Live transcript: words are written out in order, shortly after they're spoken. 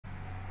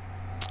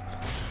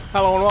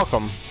Hello and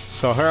welcome.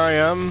 So here I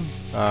am,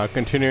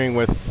 continuing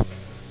with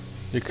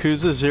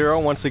Yakuza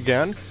 0 once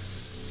again.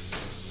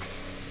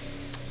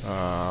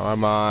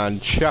 I'm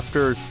on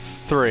Chapter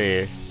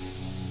 3.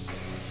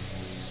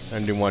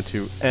 And you want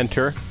to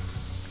enter.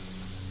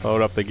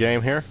 Load up the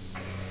game here.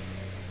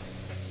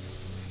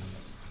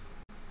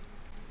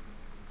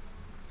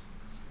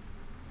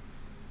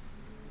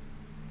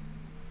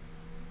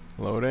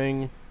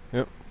 Loading.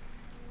 Yep.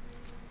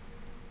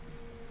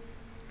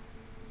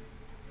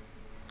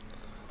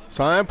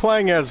 So I'm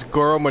playing as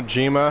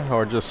Majima,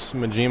 or just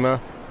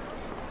Majima,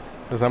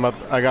 because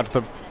I got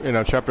to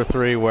the chapter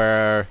 3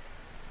 where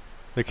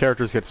the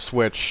characters get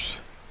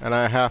switched, and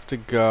I have to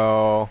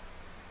go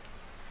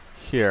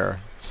here,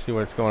 see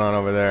what's going on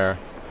over there.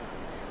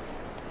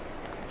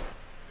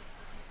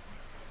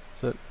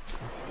 Is it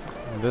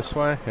this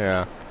way?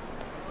 Yeah.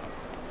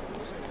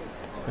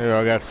 Maybe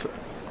I got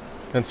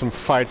some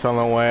fights on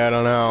the way. I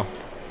don't know.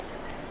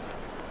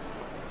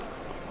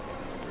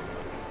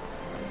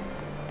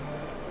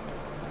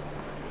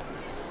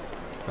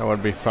 That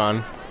would be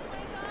fun.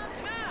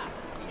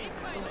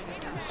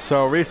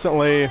 So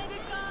recently,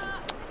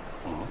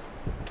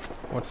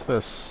 what's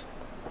this?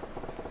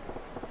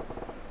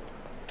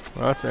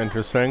 Well, that's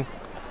interesting.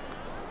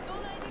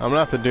 I'm gonna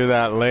have to do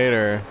that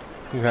later.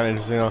 It's kind of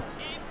interesting. I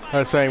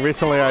was saying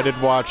recently I did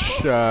watch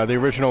the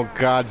original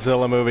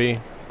Godzilla movie,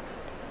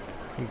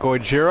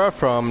 Gojira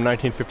from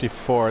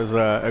 1954. It was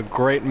a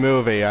great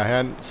movie. I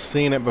hadn't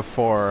seen it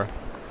before.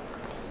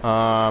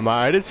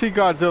 I did see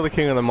Godzilla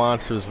King of the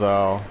Monsters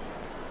though.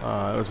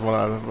 It was one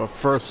of the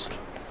first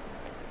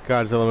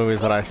Godzilla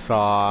movies that I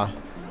saw. Am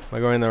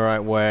I going the right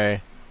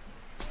way?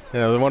 You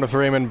know, the one with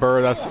Raymond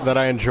Burr. That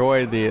I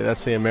enjoyed.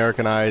 That's the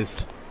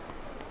Americanized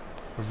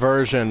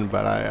version,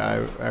 but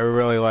I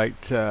really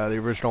liked the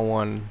original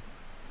one.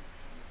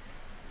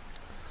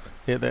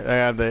 Yeah, they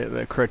had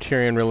the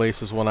Criterion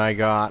release is one I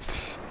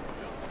got,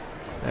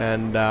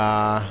 and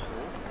I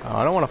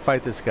don't want to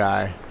fight this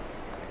guy.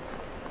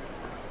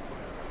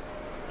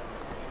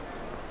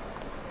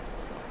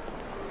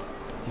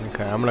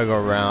 Okay, I'm gonna go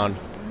around.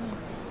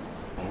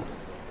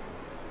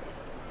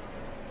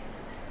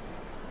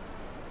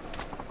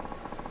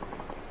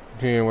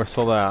 Okay, we're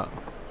sold out.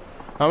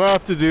 I'm gonna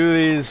have to do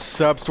these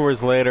sub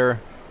stories later.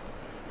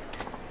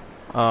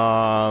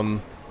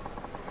 I'm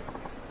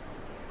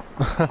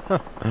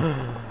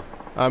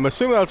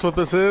assuming that's what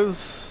this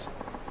is.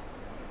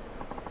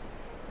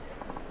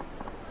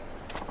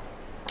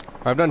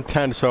 I've done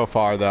 10 so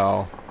far,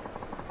 though.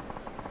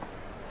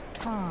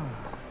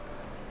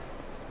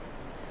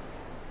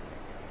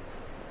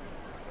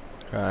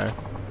 Okay.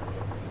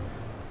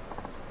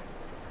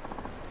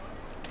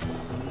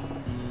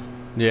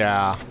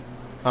 Yeah.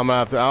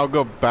 I'll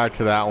go back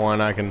to that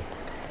one.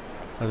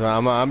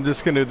 I'm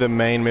just gonna do the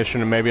main mission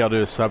and maybe I'll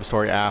do a sub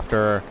story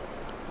after.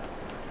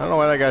 I don't know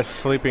why that guy's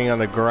sleeping on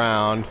the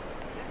ground.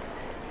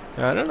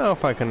 I don't know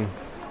if I can.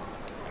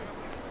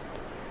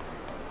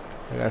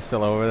 The guy's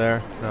still over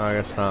there? No, I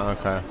guess not.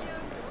 Okay.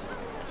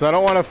 So I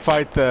don't want to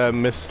fight the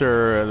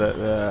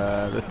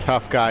the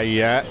tough guy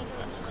yet.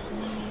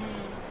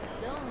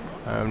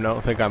 I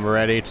don't think I'm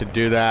ready to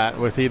do that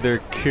with either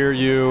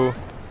Kiryu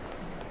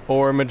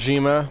or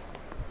Majima.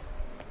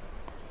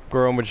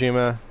 Goro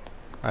Majima.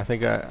 I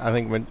think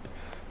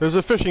there's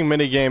a fishing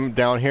mini game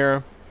down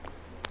here.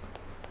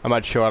 I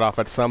might show it off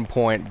at some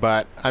point,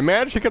 but I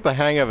managed to get the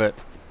hang of it.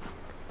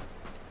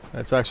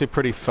 It's actually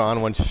pretty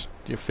fun once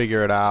you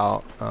figure it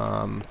out.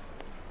 And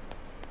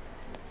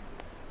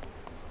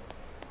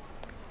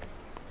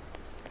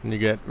you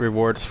get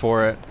rewards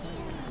for it.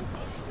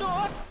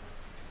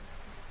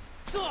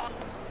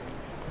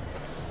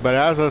 But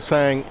as I was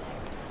saying,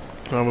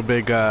 I'm a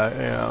big,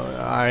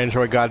 I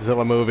enjoy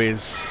Godzilla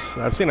movies.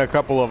 I've seen a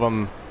couple of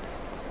them,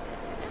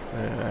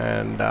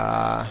 and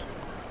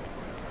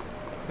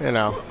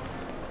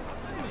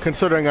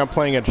considering I'm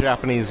playing a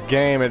Japanese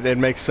game, it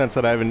makes sense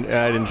that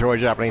I'd enjoy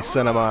Japanese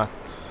cinema.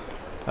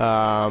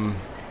 I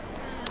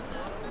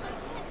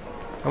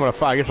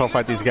guess I'll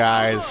fight these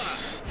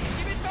guys.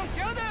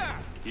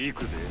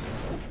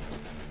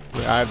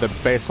 I have the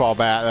baseball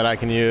bat that I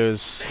can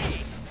use.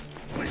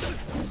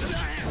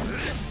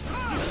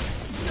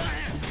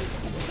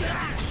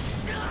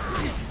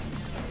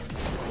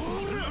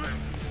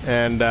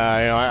 And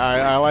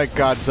I like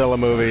Godzilla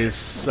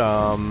movies,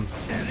 but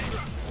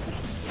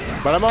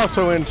I'm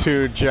also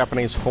into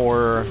Japanese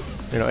horror,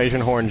 Asian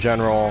horror in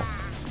general.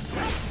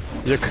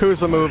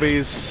 Yakuza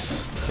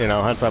movies,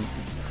 that's a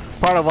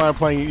part of why I'm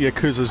playing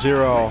Yakuza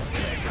 0.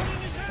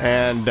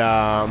 And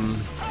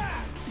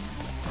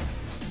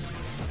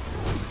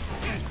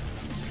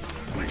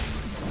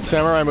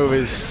samurai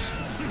movies.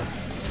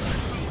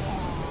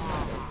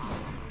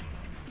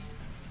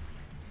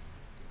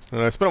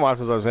 It's been a while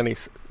since I've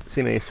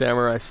seen any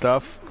samurai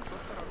stuff,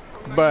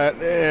 but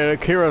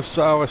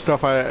Kurosawa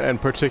stuff in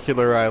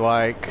particular I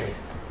like.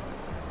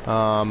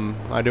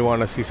 I do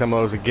want to see some of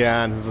those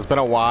again, since it's been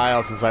a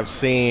while since I've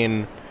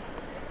seen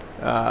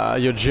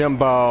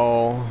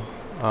Yojimbo,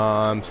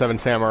 Seven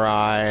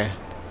Samurai,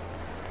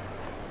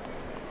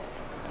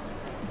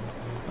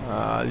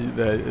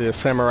 the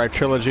Samurai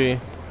Trilogy.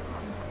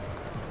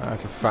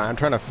 I'm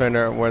trying to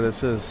figure out where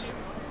this is.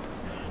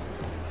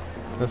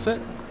 This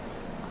it?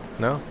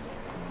 No?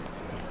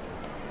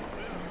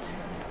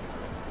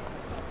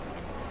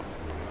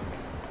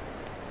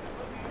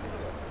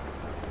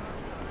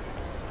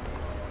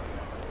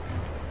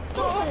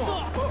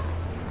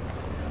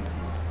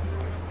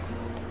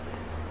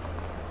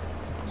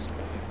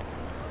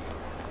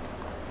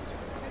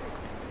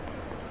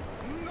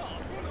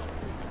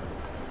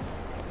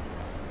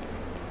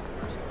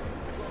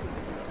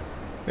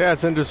 Yeah,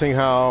 it's interesting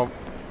how,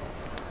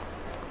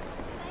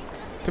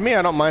 to me,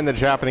 I don't mind the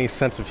Japanese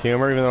sense of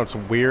humor, even though it's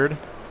weird.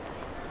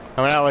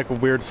 I mean, I like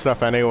weird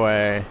stuff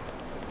anyway.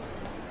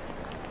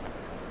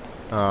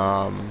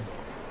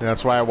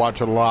 That's why I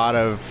watch a lot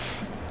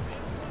of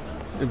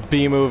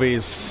B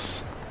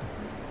movies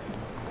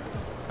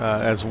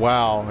as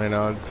well. You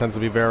know, it tends to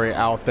be very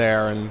out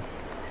there, and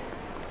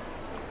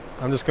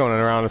I'm just going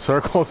around in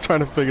circles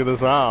trying to figure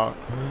this out.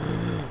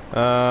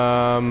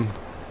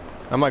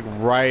 I'm like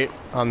right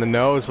on the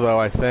nose, though,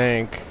 I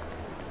think.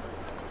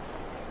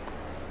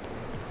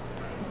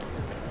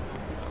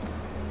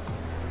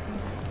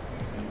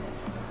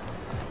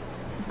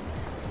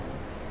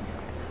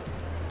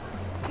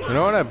 You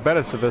know what? I bet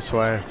it's this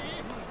way.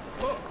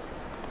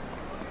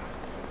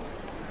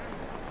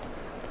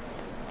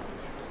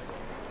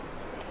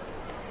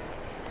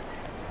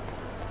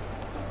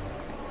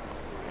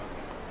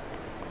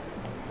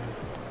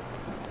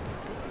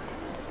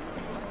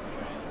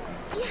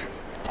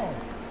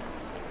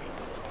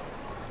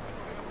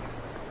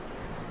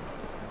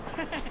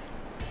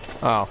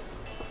 Oh.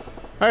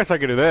 I guess I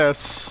could do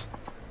this.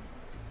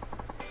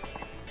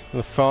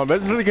 The phone. But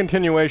this is the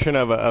continuation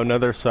of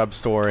another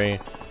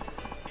sub-story.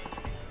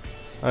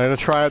 I'm gonna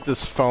try out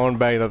this phone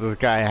bag that this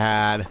guy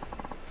had.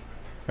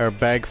 Or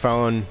bag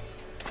phone.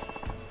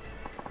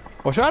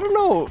 Which I don't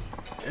know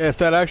if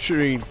that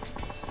actually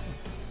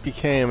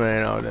became, you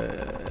know...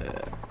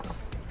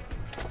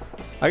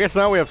 I guess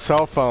now we have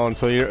cell phones,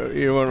 so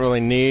you wouldn't really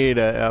need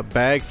a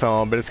bag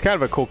phone, but it's kind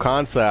of a cool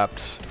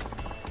concept.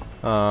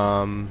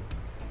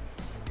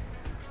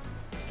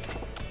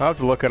 I'll have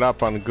to look it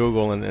up on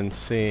Google and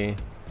see.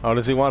 Oh,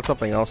 does he want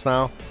something else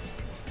now?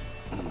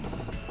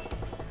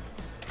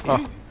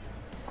 Oh.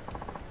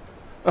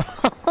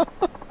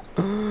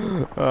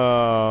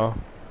 Oh.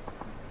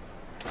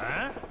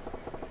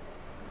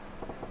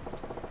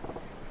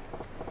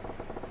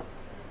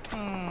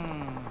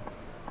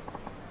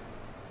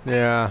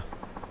 Yeah.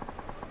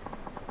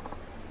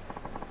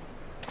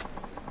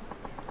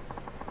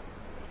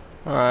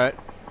 Alright.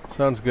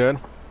 Sounds good.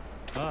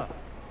 Yeah,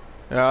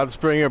 I'll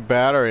just bring your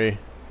battery.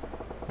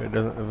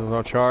 There's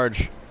no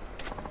charge.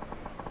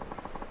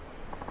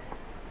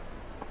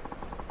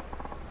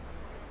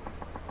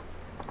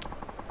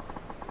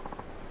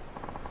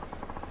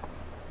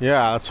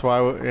 Yeah, that's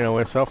why, you know,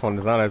 with cell phone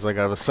design, as like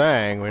I was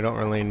saying, we don't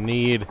really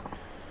need...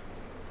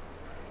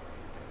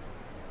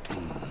 You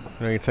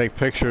know, you take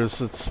pictures,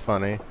 it's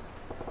funny.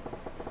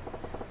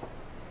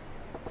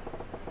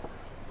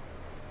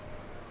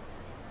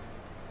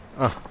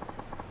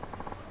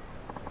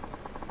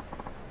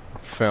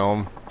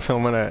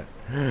 Filming it.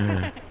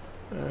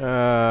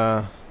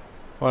 Well,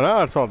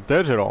 now it's all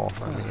digital.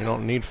 I mean, you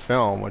don't need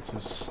film, which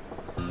is...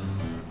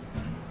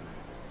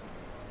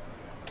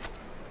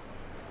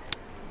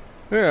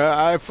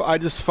 Yeah, I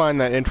just find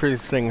that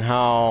interesting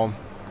how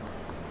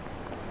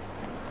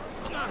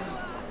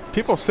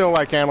people still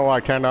like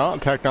analog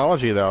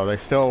technology, though. They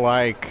still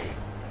like...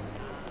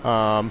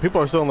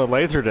 people are still in the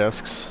laser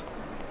discs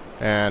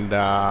and,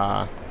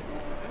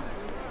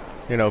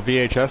 you know,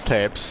 VHS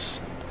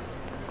tapes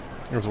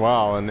as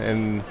well,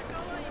 and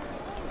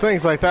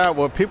things like that.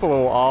 Well, people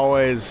will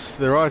always...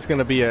 They're always going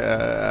to be an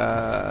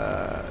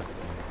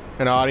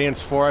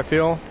audience for, I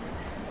feel.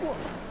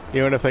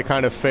 Even if they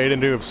kind of fade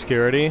into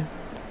obscurity.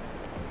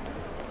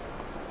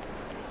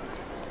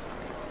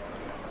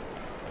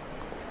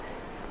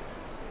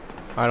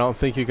 I don't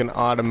think you can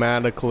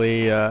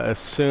automatically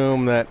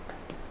assume that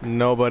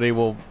nobody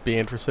will be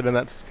interested in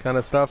that kind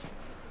of stuff.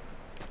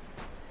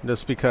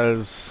 Just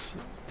because...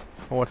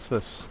 What's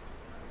this?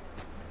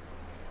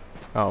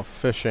 Oh,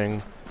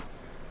 fishing.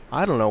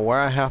 I don't know where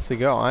I have to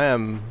go. I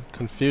am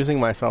confusing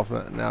myself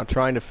now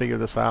trying to figure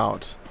this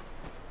out.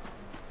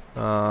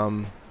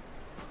 I'm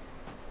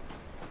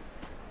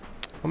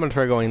gonna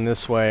try going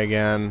this way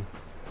again.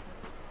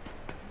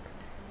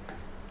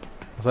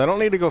 'Cause I don't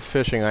need to go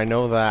fishing, I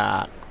know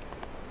that.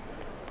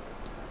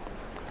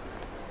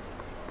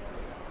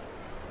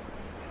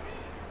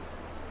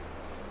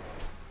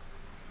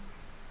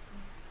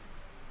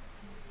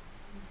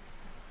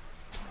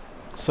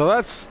 So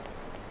that's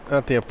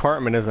at the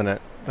apartment, isn't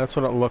it? That's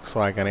what it looks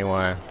like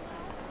anyway.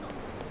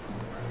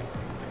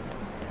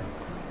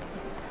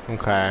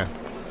 Okay.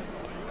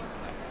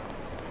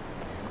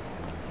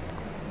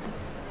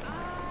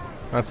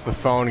 That's the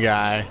phone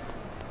guy.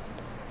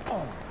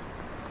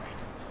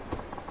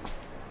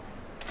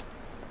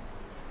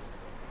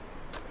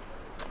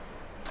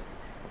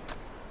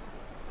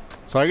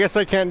 So I guess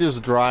I can't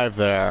just drive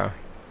there.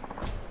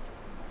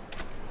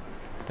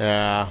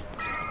 Yeah.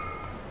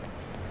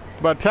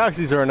 But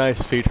taxis are a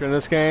nice feature in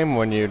this game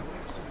when you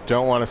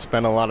don't want to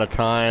spend a lot of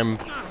time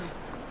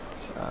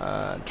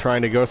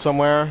trying to go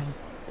somewhere.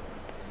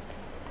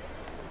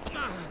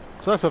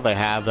 So that's what they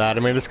have that. I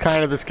mean, it's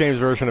kind of this game's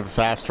version of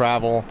fast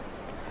travel.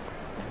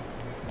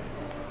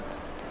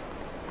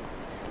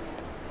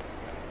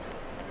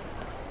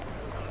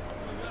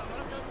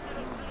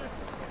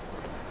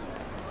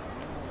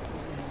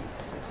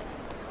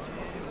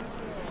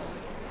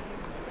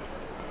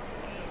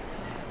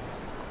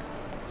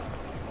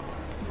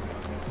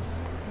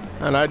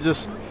 And I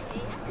just...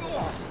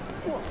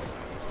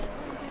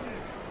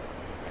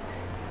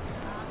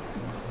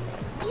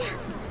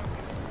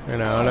 You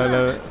know,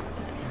 no.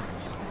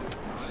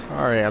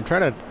 Sorry, I'm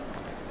trying to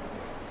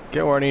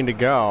get where I need to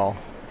go,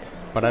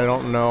 but I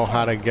don't know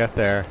how to get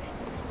there.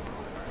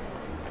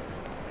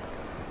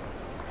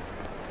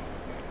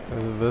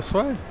 Is it this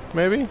way?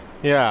 Maybe?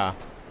 Yeah.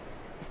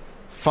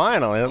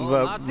 Finally, the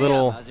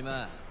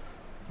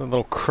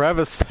little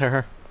crevice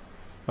there.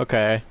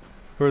 Okay.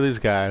 Who are these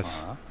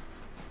guys?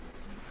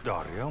 Do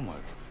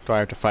I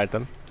have to fight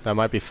them? That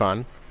might be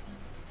fun.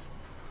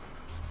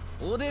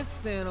 Oh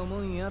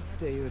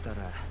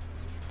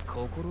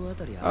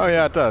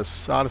yeah, it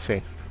does.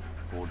 Odyssey.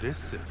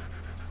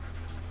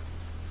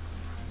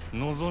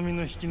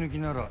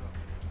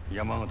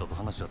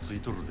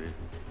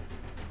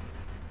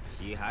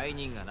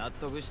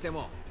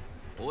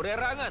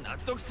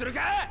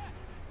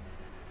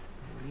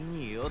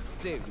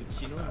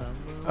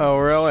 Oh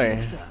really?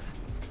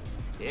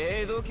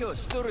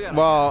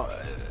 Well,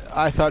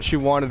 I thought she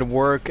wanted to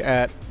work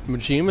at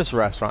Majima's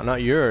restaurant,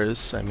 not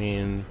yours. I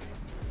mean,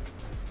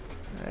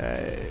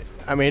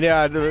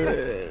 yeah,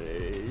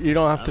 you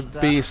don't have to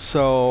be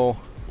so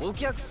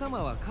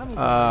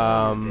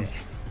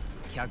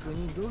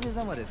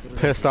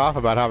pissed off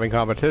about having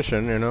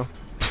competition, you know.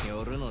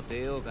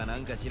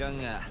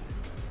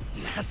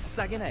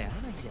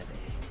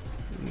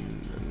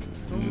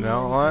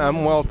 No,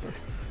 I'm well.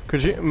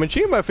 Cause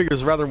Majima, I figure,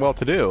 is rather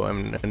well-to-do,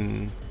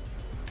 and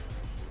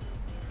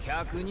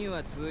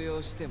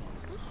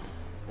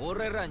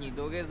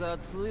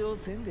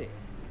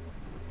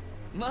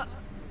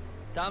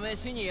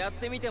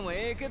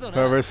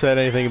whoever said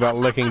anything about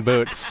licking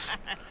boots?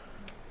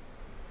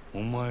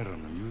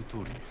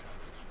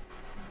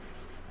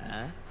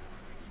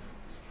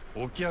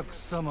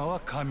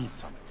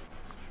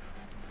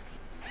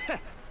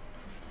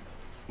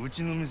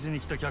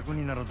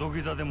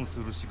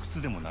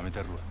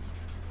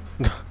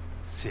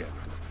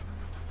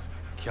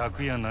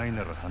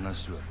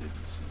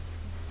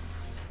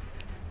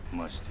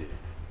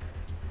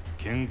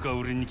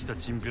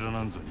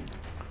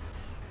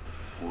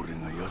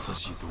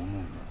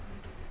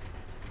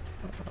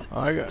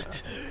 I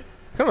got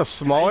kind of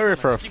small area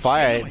for a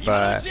fight,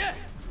 but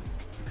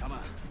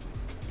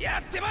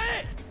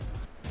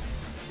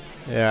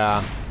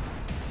yeah.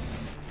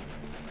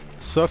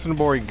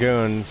 Sotenbori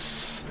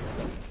goons.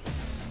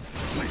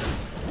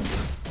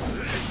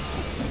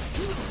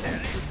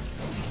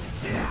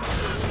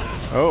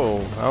 Oh,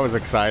 that was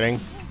exciting.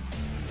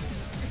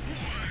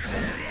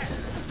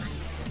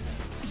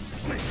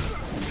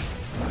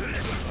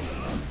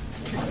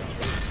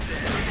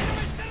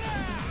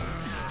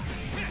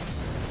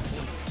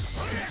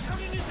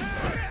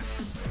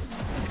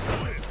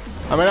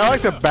 I mean, I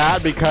like the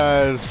bat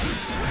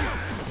because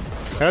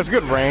it has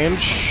good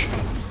range,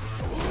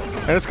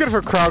 and it's good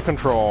for crowd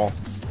control,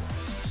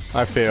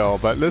 I feel.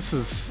 But this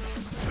is,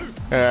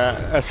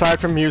 aside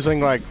from using,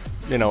 like,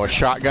 you know, a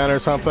shotgun or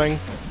something,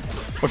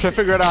 which I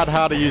figured out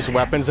how to use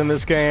weapons in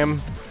this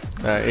game.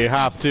 You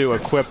have to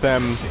equip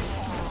them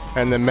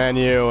in the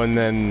menu and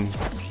then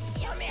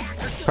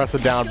press the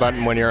down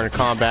button when you're in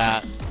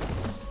combat,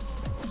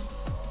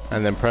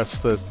 and then press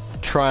the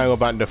triangle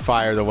button to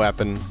fire the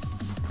weapon.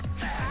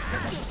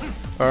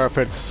 Or if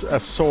it's a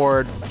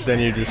sword, then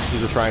you just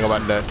use the triangle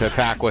button to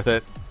attack with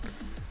it.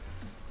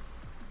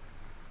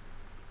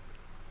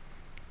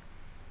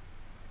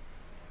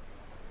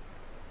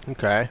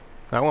 Okay,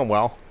 that went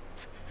well.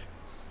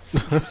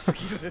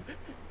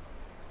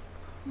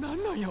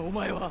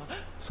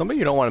 Somebody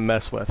you don't want to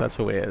mess with, that's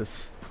who he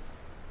is.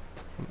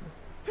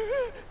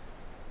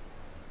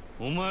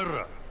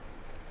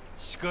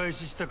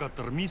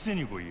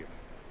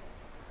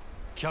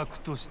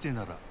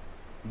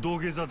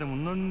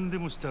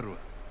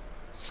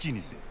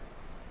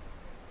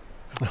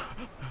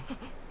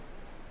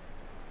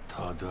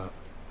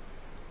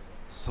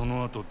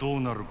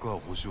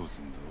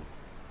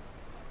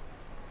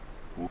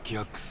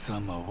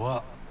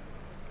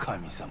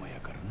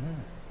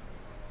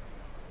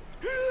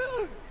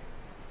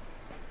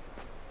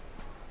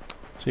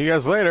 See you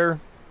guys later.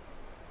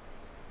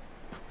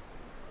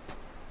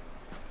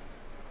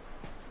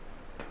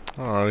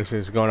 Oh,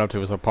 he's going up to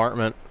his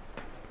apartment.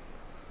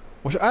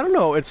 Which, I don't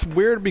know, it's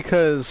weird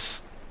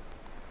because...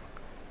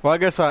 Well, I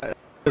guess I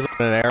is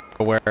in an era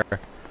where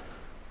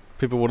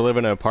people would live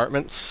in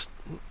apartments.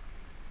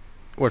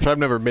 Which I've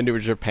never been to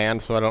in Japan,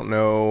 so I don't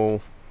know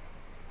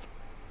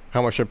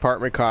how much an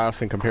apartment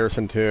costs in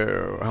comparison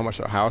to how much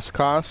a house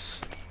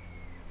costs.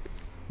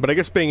 But I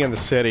guess being in the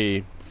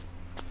city,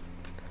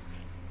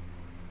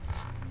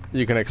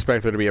 you can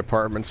expect there to be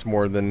apartments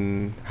more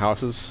than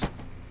houses.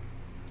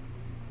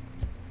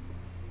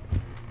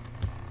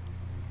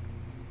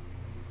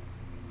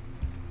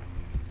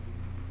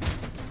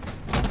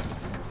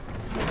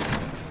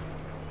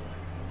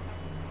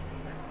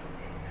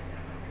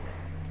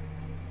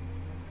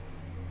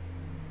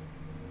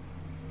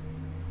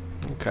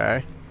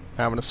 Okay,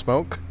 having a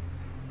smoke.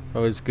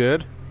 Always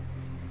good.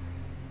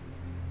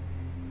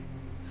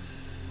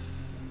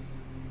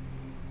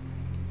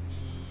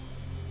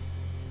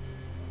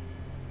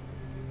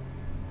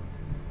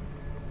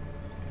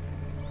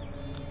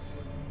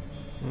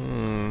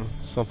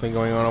 Something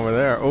going on over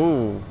there.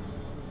 Oh,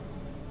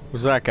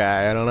 who's that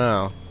guy? I don't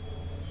know.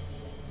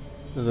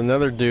 There's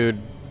another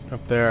dude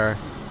up there.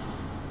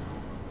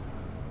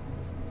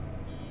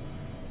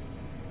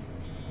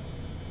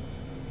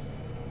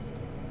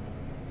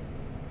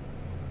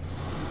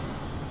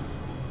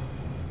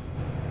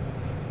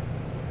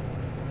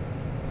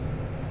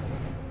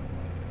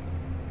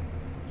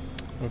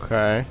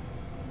 Okay.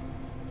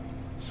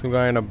 Some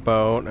guy in a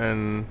boat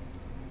and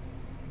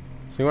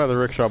some guy with a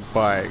rickshaw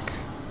bike.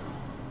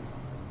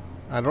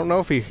 I don't know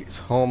if he's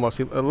homeless.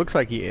 It looks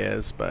like he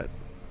is, but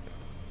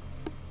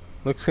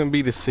looks can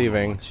be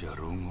deceiving.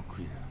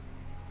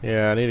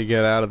 Yeah, I need to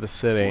get out of the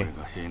city.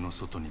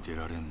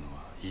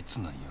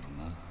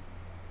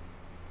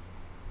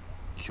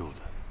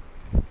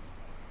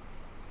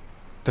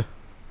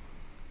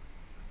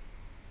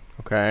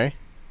 Okay.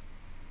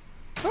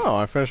 Oh,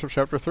 I finished up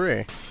chapter 3.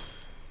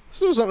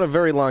 This wasn't a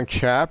very long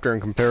chapter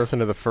in comparison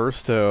to the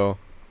first two.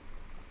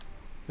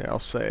 Yeah, I'll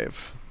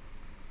save.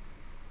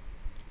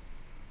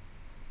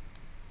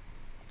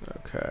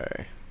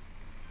 Okay.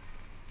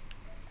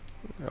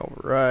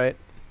 Alright.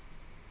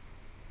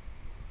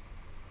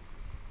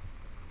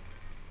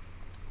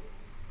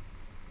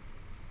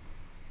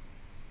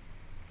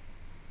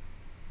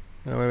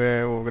 Now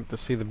maybe we'll get to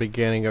see the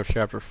beginning of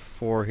chapter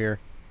 4 here.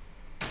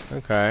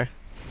 Okay.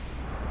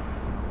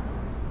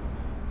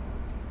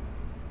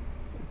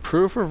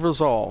 Proof of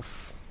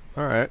resolve.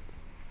 Alright.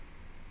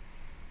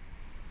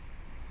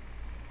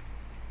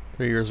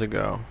 3 years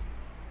ago.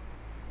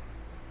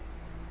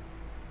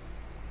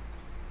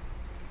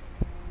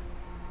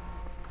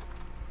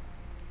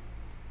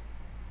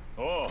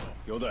 Oh,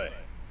 兄弟。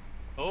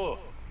おう。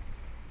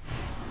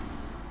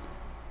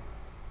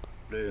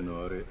例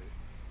のあれ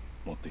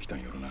持ってきた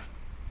んやろな。あ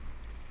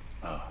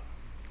あ。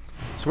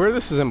It's weird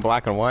this is in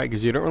black and white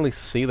because you don't really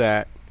see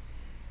that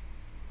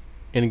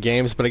in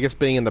games, but I guess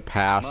being in the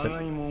past it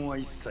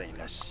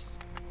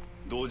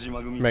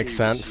makes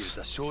sense.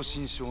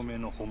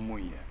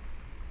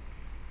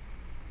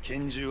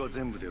 拳銃は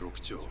全部で6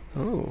丁。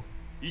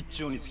1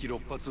丁につき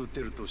6発撃て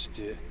るとし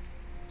て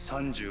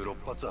36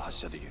発発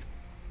射できる。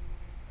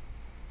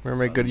We're gonna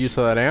make good use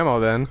of that ammo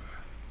then.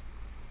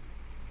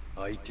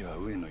 相手は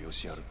上野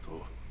義治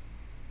と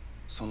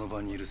その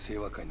場にいる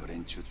清和会の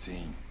連中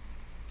全員。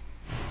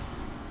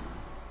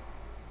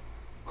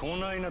こ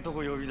ないなと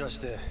こ呼び出し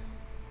て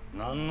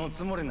何の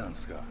つもりなんで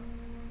すか、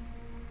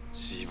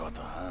柴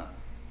田。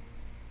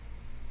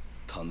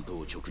担当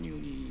直入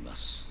に言いま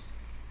す。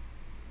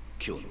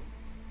今日の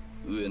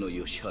上野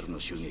義治の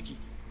襲撃、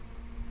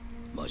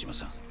真島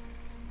さん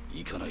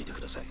行かないで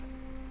ください。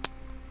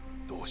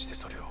どうして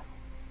それを。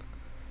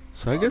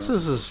So I guess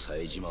this is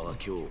冴島は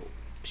今日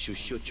出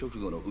所直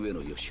後の上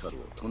野義治を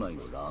都内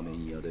のラーメ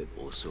ン屋で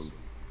襲う、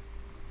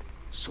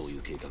そうい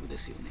う計画で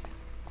すよね。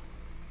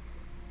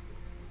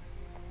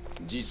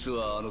実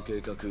はあの計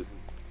画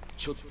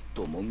ちょっ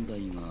と問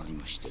題があり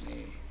まして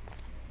ね、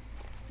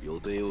予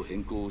定を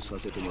変更さ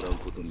せてもらう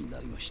ことにな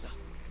りました。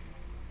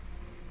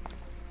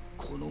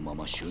このま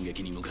ま襲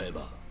撃に向かえ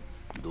ば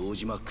堂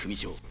島組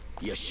長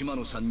いや島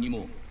野さんに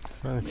も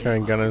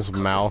carrying gun in his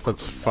mouth.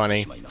 That's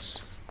funny.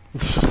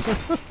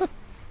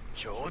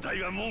 兄弟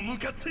はもう向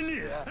かってねえ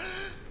や。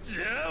じ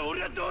ゃあ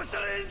俺はどうした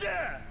らいいんじ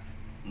ゃ。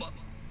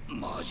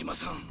真島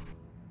さん、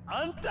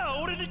あんた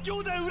は俺に兄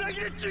弟裏切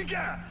れっちゅう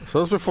か。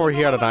 So this was before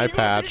he had an eye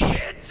patch.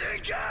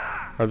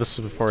 Or this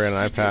was before he had an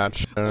eye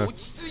patch.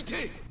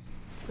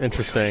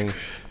 Interesting.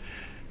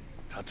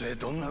 たとえ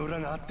どんな裏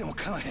があっても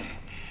構わへん。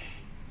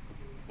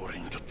俺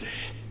にとって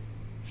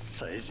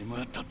冴島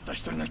はたった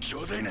一人の兄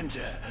弟なんじ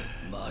ゃ。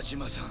真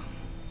島さん、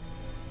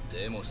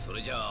でもそ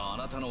れじゃああ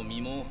なたの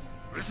身も。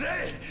うるさい、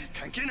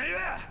関係ない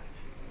わ。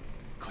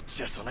こっ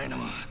ちはそないな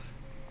もん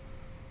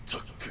と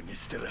っくに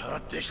捨てる払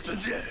ってきた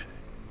んじゃ。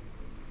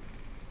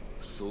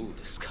そう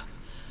ですか。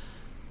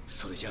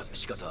それじゃ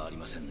仕方あり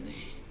ませんね。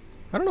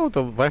I don't know what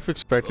the life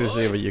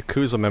expectancy of a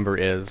Yakuza member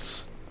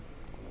is.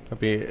 That'd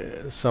be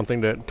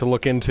something to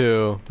look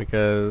into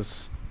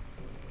because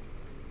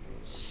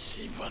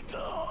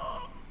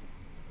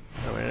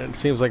I mean, it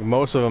seems like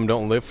most of them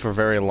don't live for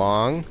very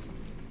long.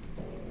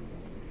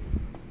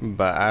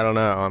 But I don't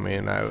know. I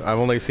mean, I've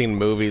only seen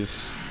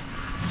movies,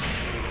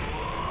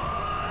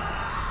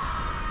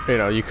 you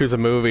know, Yakuza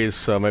movies,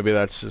 so maybe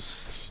that's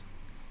just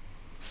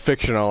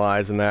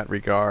fictionalized in that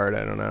regard.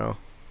 I don't know.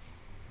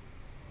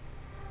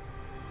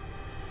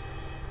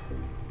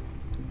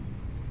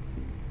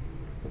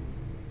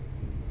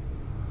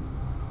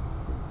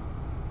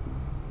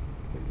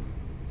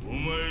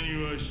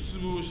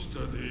 した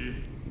で、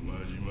真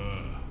島。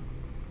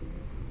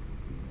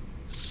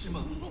島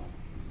野の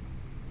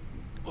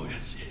親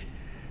父。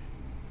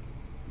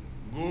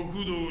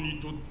極道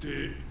にとっ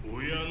て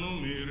親の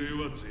命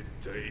令は絶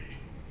対。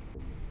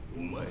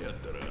お前やっ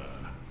たら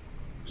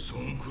そ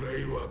んくら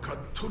い分かっ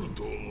とる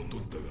と思っと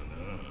ったがな。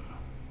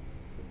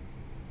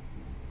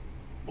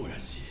親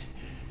父、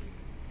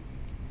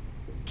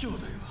兄弟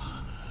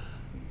は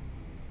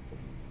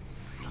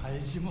冴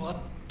島は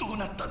どう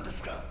なったんで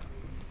すか？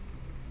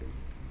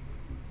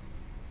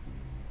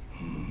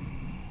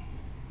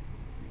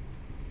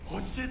教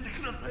えて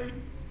ください、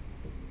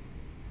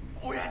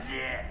親父。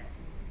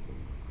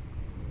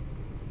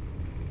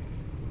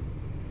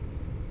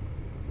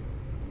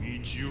道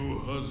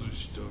を外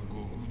した極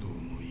道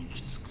の行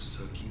き着く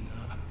先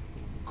が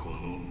こ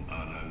の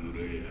穴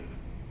蔵や。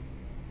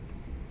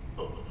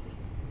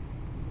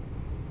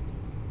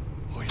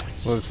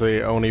Let's see,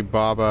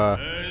 Onibaba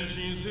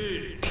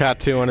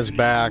tattoo on his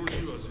back.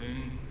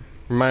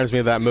 Reminds me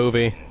of that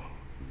movie.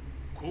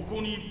 ここ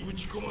にぶ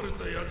ち込まれ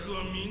たやつ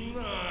はみん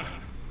な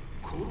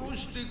殺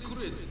してく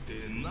れって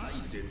泣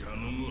いて頼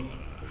むわ。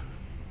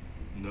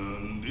な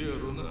んでや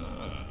ろな。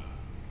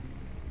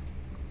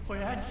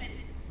親父、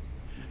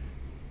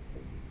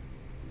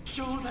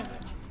兄弟だ。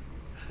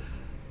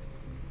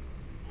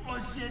教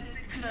え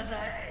てください、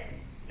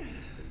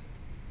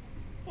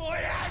親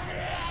父。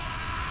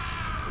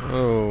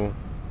Oh.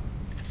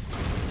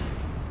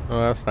 Oh,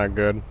 that's not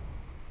good.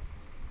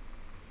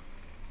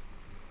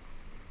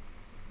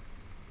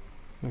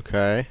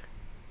 Okay.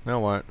 Now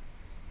what?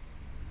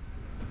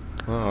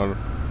 Oh.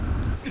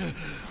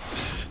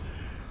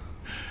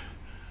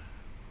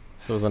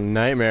 So it was a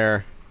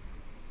nightmare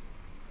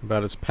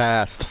about his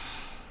past.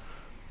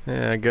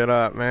 Yeah, get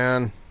up,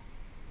 man.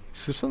 He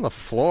sleeps on the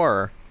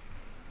floor.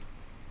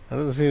 That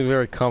doesn't seem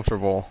very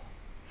comfortable.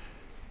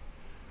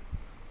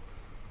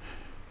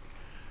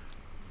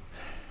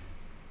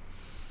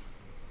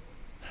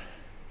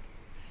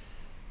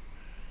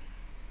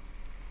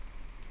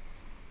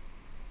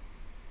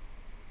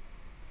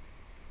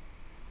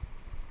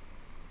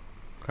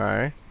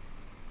 Okay.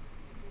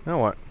 Now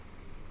what?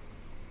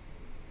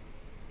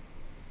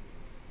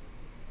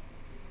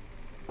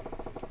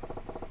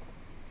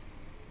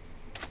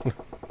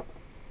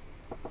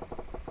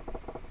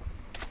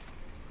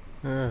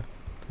 Yeah,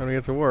 time to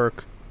get to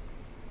work.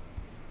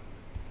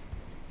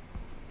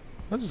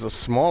 This is a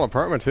small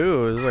apartment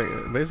too. It's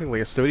like basically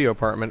a studio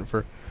apartment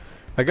for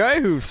a guy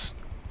who's,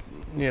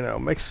 you know,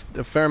 makes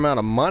a fair amount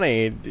of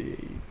money.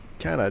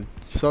 Kind of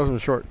sells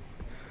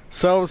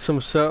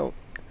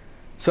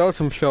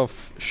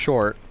himself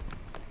short.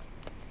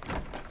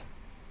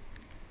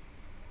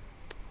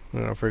 You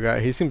know, for a guy,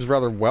 he seems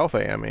rather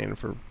wealthy. I mean,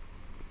 for,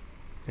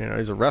 you know,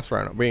 he's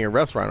being a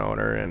restaurant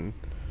owner, and,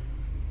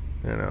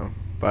 you know,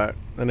 but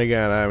then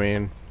again, I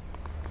mean,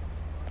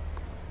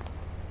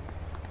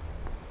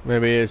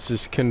 maybe it's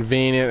just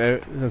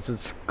convenient since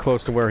it's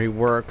close to where he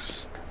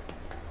works.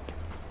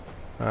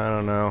 I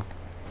don't know.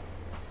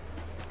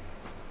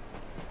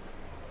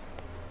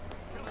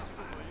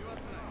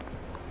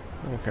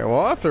 Okay, well,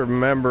 I'll have to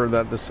remember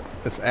that this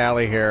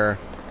alley here,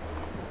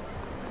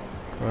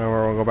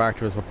 we'll go back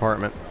to his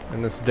apartment,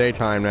 and it's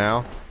daytime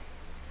now.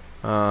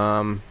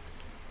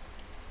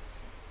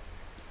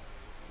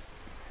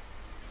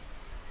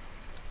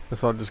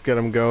 Guess I'll just get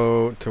him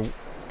to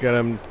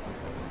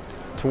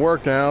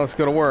work now. Let's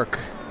go to work.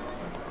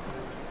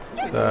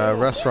 The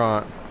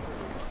restaurant.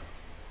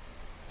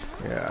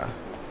 Yeah,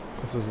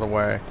 this is the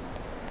way.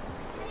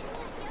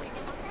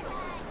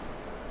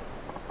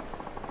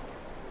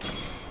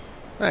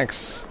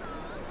 Thanks.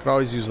 Could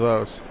always use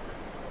those.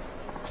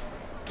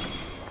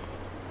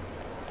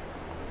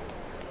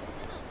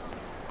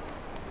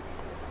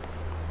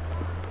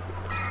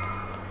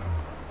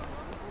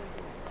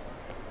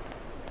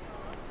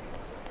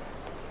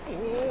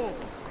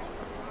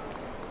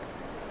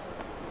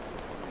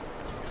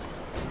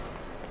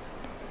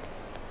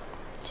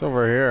 It's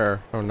over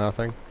here. Oh,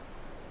 nothing.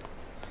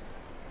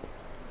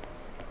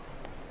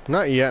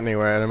 Not yet,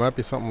 anyway. There might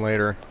be something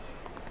later.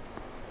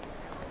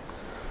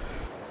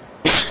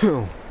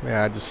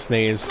 Yeah, I just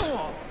sneezed.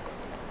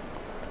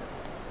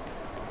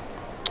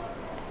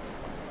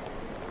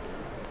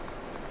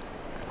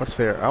 What's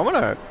here? I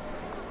wanna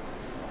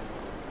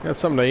get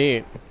something to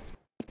eat.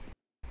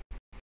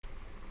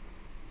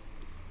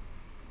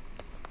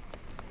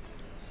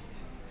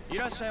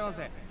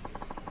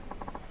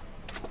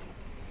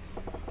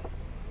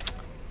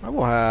 I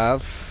will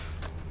have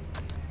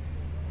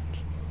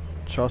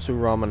chasu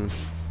ramen.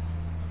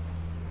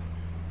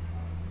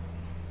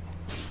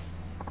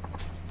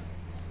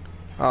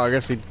 Oh, I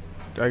guess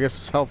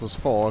his health is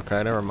full.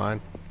 Okay, never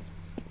mind.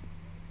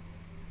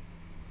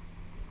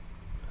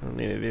 I don't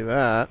need to do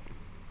that.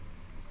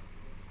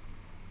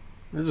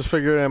 I just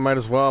figured he might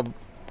as well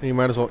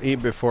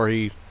eat before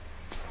he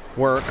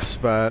works,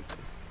 but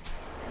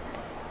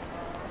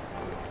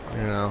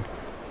you know,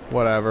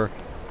 whatever.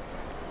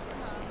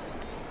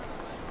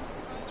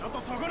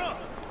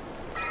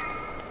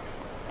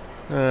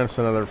 That's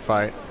another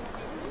fight.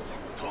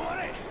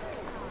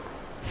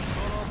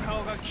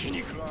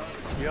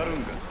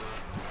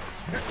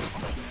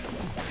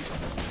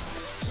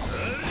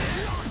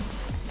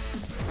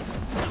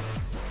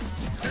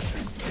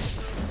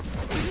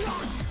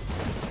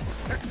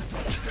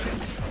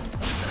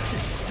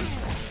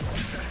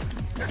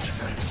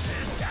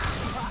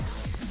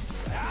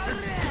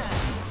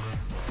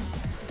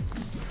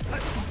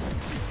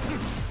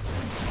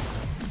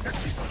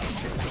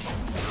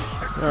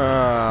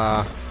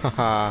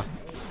 Haha.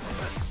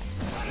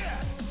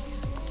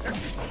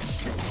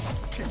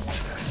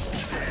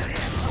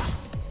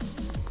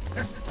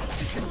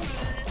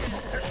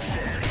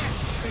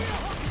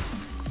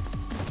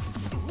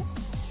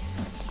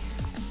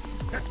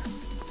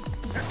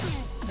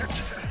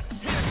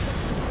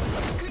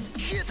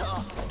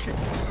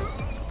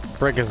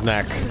 Break his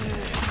neck.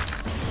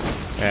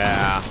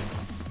 Yeah.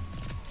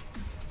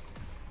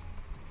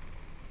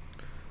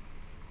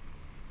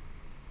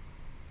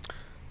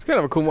 It's kind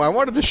of a cool. I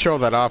wanted to show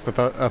that off, but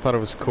I thought it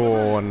was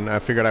cool, and I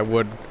figured I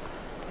would.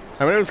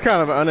 I mean, it was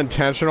kind of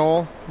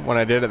unintentional when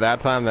I did it that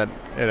time that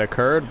it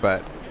occurred,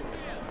 but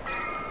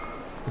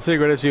the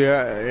secret is you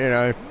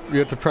know, you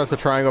have to press the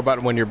triangle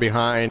button when you're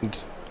behind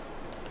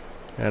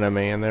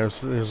enemy, and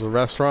there's a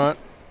restaurant.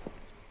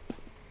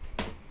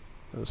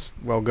 It's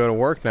well go to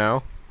work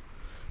now.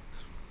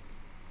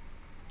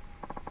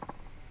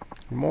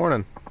 Good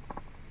morning.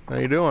 How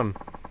you doing?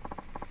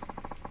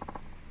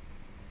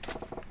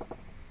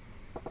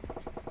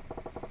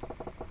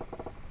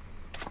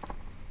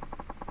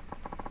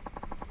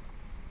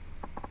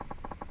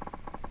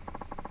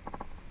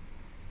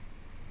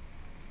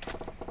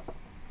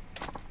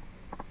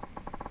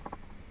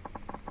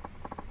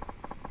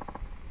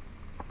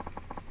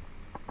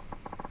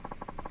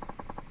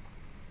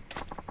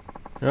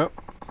 Yep.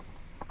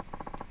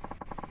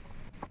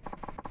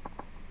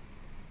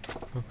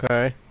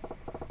 Okay.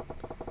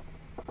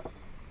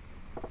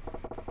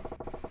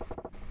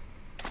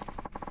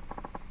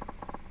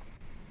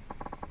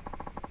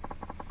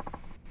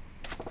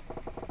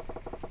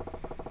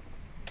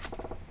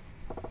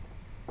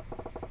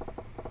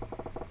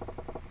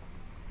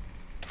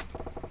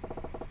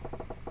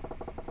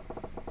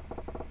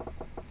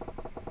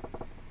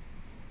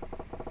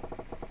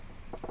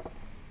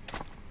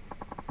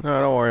 No,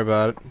 don't worry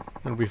about it.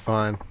 It'll be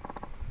fine.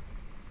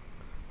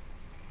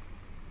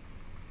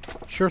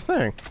 Sure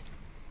thing.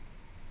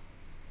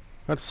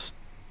 Let's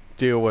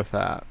deal with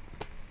that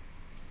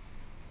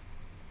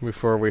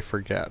before we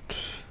forget.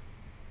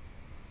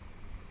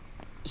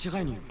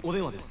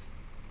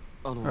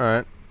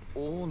 Alright.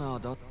 オーナ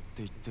ーだって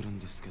言ってるん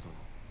ですけ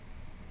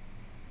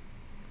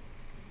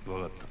ど。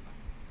わかっ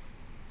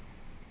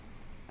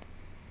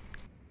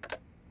た。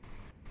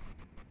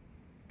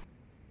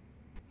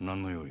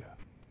何の用や。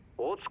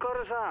お疲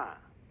れさ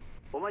ん。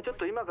お前ちょっ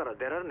と今から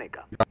出られねえ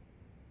か。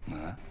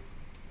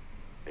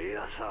い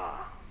や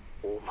さ、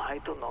お前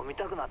と飲み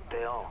たくなっ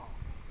てよ。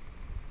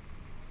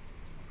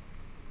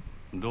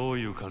どう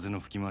いう風の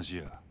吹き回し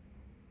や。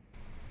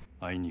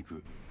あいに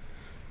く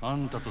あ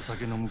んたと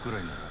酒飲むくら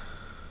いなら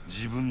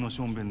自分のし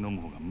ょんべん飲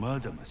む方がま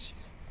だまし。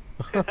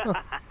や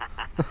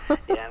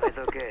め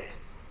とけ。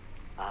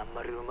あん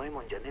まりうまい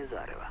もんじゃねえぞ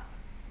あれは。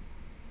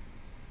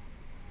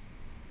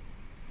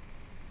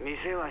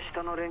店は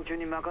下の連中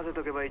に任せ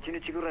とけば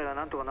1日ぐらいは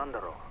なんとかなんだ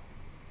ろ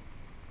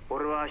う。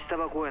俺は下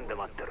場公園で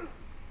待ってる。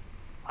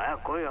早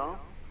く来いよ。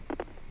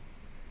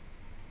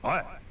おい。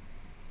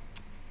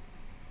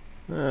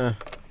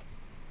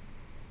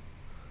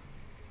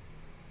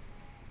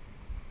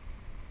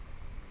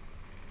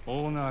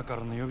オーナーか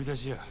らの呼び出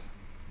しや。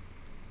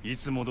い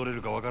つ戻れ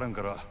るかわからん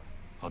から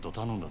あと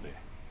頼んだ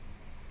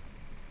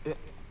で。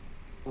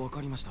わ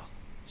かりました。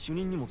主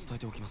任にも伝え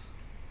ておきます。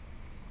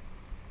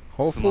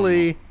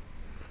 Hopefully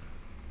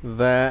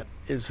that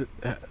is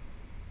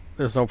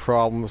there's no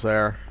problems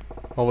there.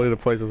 Hopefully the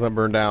place doesn't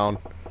burn down.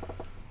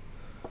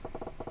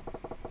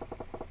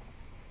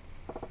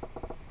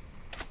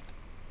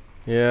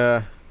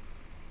 Yeah.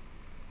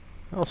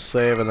 I'll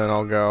save and then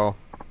I'll go.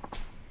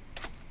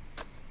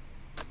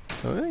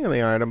 Anything in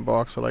the item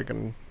box that I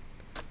can...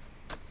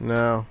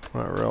 No,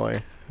 not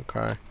really.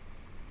 Okay.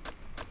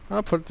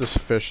 I'll put this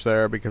fish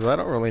there because I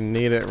don't really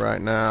need it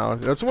right now.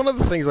 That's one of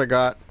the things I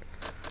got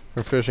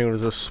from fishing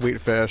was a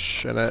sweet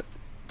fish, and it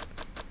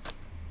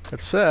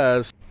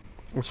says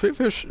sweet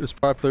fish is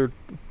popular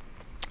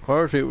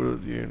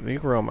with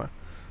unique aroma.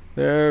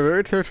 They're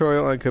very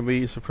territorial and can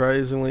be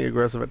surprisingly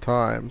aggressive at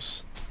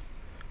times.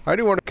 I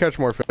do want to catch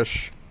more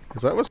fish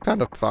because that was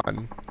kind of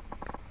fun.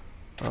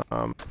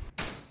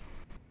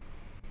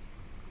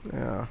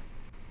 Yeah.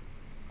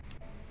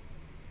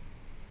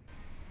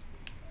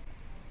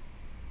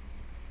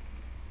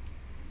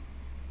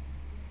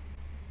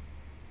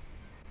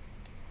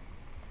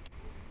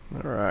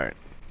 All right.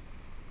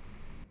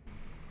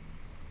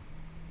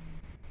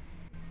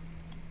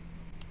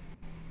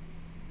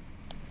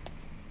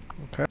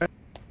 Okay.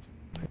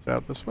 Take it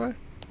out this way.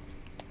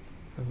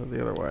 Is it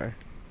the other way?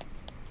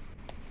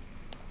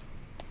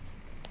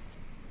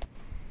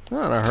 It's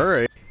not in a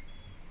hurry.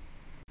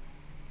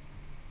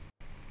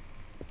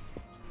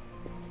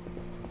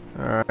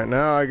 All right. Right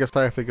now, I guess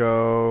I have to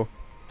go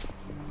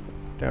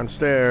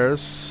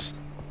downstairs.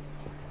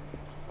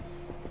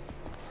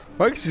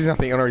 Well, I guess he's not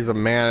the owner, he's a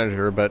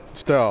manager, but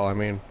still, I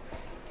mean,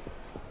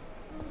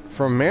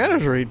 for a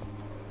manager, it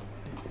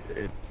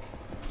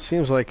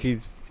seems like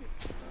his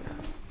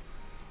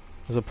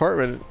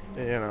apartment,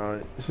 you know,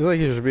 it seems like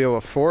he should be able to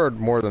afford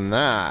more than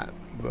that,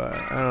 but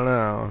I don't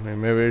know. I mean,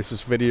 maybe it's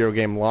just video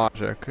game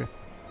logic.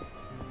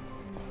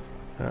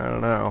 I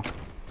don't know.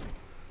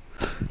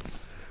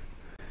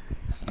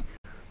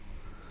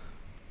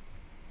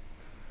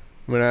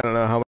 I mean, I don't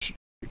know how much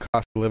it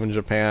costs to live in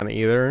Japan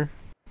either.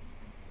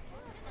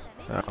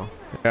 Oh.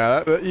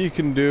 Yeah, that you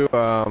can do,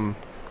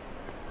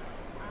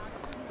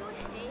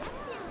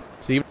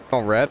 see, even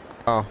all red?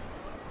 Oh.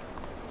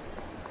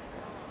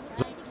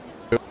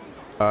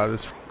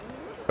 This,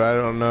 I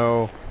don't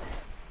know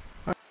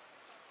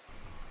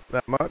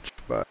that much,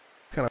 but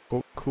kind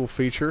of cool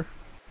feature.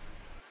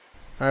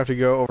 I have to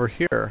go over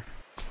here.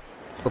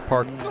 The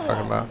park I'm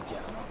talking about.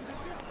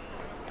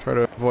 Try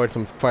to avoid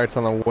some fights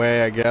on the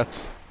way, I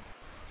guess.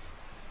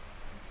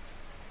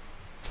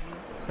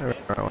 There we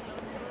go.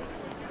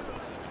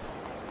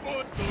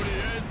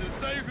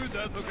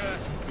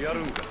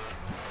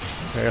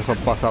 I guess I'll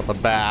bust out the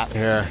bat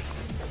here.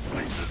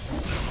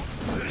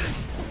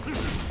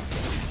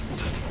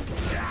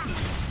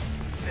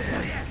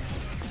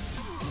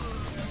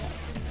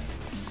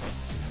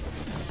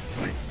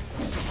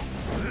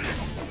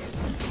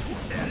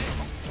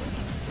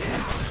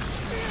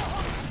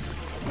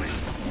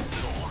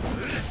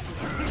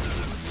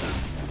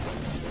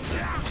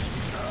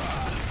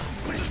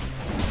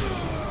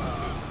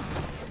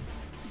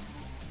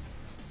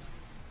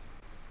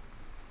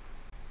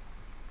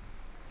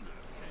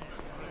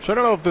 So I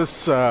don't know if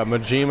this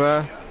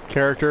Majima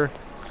character,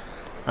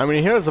 I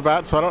mean, he has a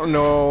bat, so I don't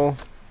know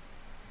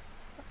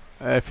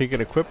if he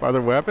can equip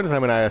other weapons. I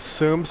mean, I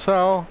assume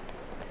so,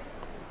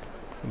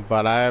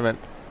 but I haven't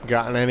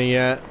gotten any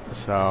yet,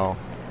 so.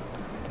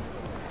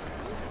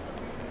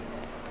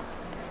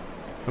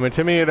 I mean,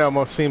 to me, it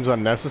almost seems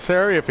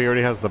unnecessary if he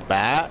already has the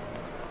bat,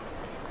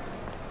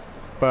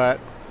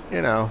 but,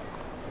 you know,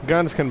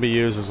 guns can be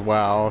used as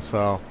well,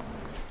 so.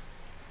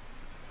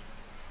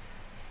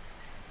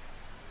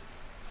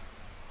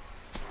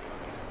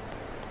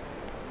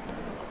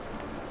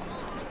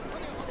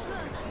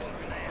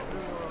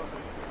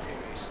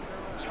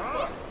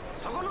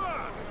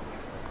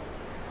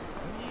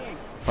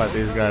 Fight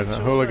these guys,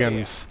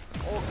 hooligans.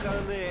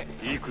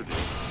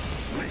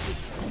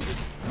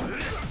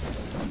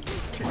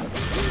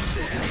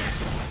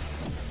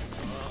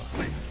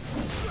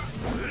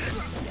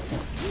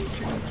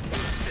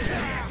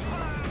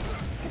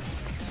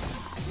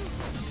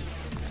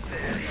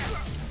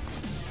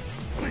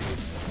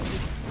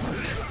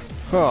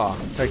 Oh,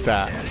 take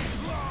that.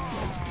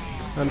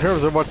 In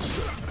terms of what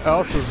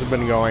else has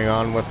been going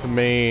on with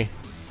me,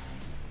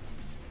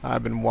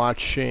 I've been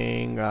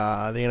watching the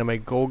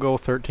anime Golgo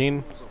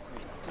 13.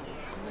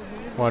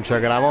 Want to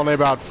check it? I'm only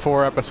about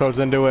 4 episodes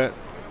into it,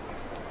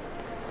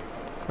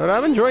 but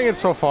I'm enjoying it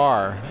so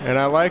far, and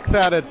I like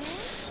that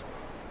it's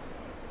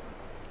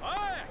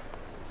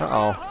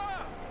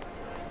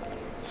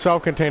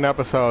self-contained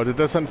episode. It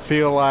doesn't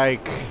feel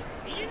like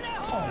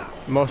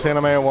most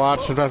anime I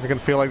watch. Sometimes it can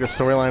feel like the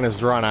storyline is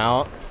drawn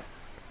out.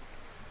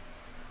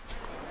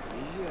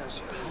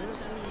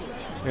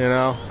 You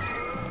know?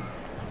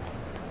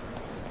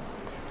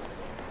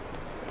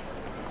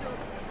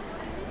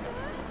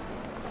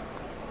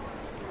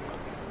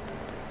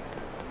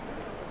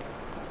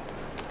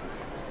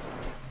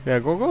 Yeah,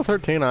 Golgo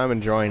 13, I'm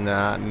enjoying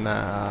that, and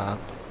I'll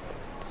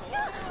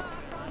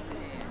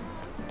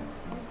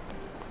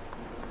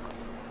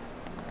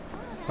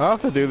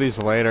have to do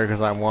these later because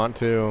I want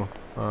to.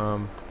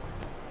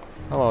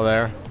 Hello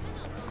there.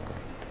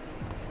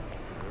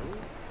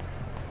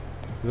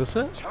 Is this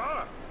it?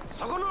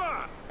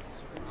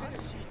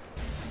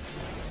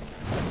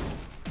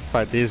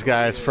 Fight these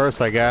guys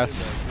first, I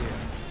guess.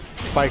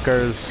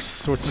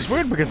 Bikers, which is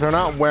weird because they're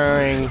not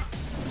wearing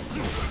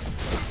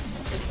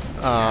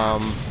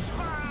I'm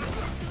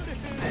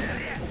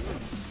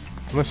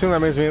assuming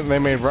that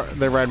means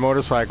they ride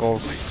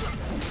motorcycles,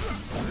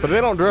 but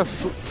they don't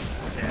dress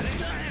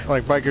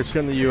like bikers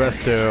here in the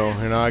U.S. do.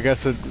 You know, I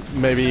guess it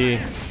maybe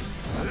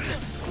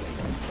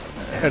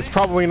it's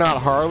probably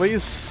not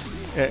Harleys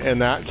in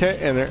that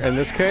case. In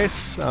this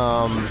case,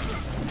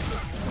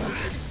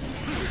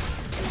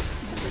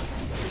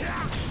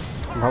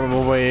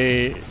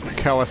 probably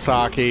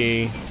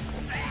Kawasaki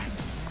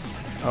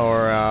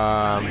or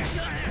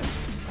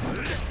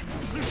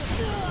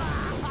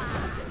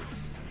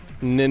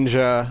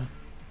Ninja,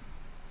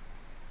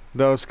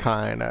 those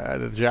kind.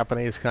 The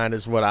Japanese kind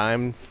is what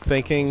I'm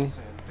thinking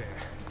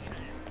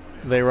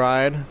they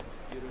ride,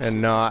 and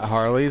not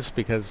Harleys,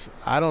 because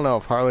I don't know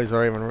if Harleys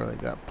are even really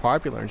that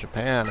popular in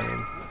Japan. I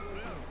mean,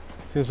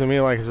 it seems to me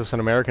like it's just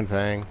an American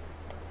thing.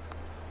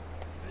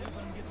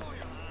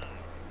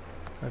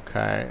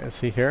 Okay, is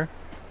he here?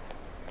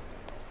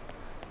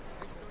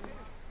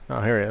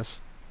 Oh, here he is.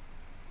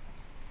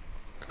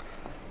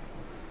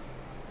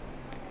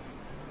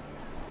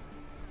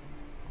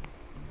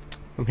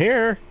 I'm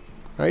here.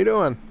 How you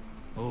doing?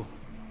 Oh.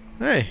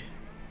 Hey.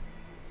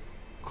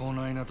 こ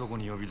ないなとこ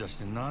に呼び出し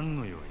て何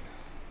の用や。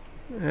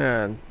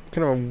 Yeah,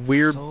 kind of a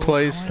weird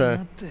place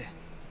to.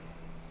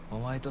 お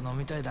前と飲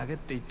みたいだけっ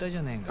て言ったじ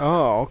ゃねえか。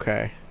 Oh,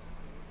 okay.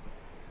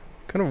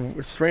 Kind of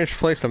a strange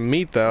place to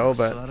meet, though,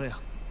 but 座れよ。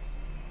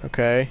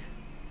 okay.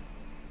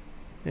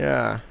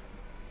 Yeah.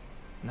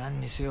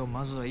 何にせよ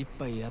まずは一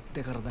杯やっ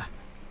てからだ。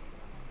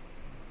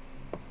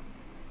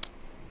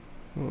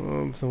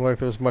 Doesn't look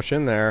like there's much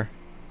in there.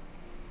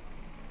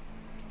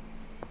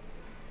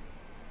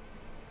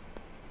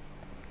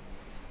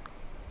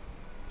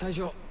 大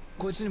将、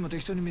こいつにも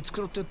適当に見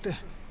繕ってやって。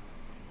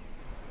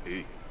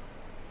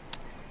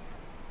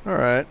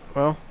 Alright,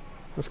 well,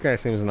 this guy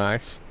seems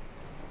nice.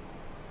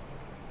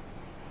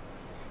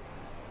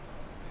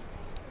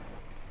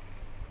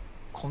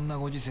 こんな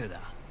ご時世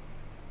だ。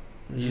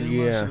 Yeah.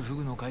 10万するフ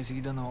グの解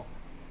析だの、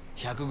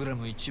100グラ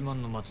ム1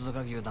万の松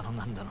坂牛だの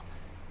なんだの。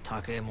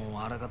高えもん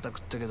はあらかた食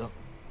ったけど、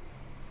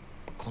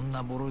こん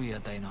なボロい屋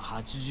台の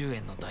80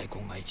円の大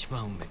根が一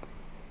番うめえ。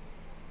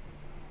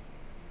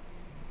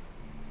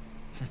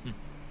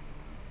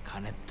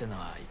金っての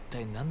は一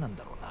体何なん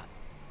だろうな。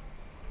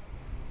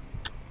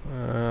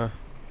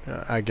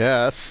 I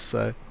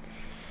guess.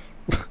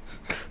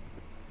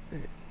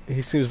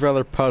 He seems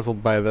rather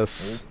puzzled by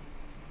this.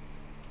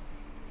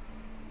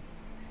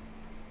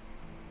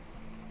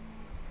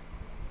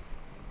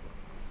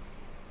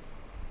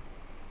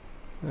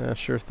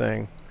 Sure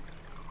thing.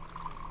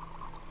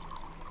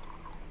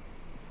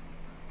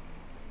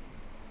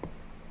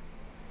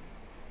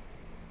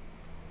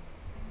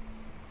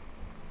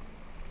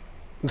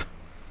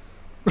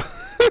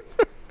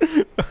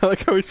 I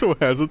like how he's so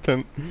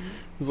hesitant.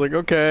 He's like,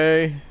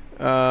 okay,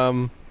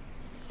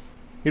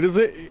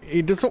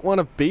 he doesn't want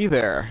to be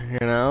there, you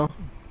know?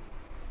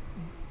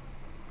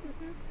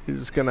 He's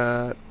just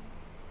gonna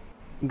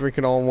drink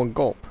it all in one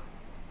gulp.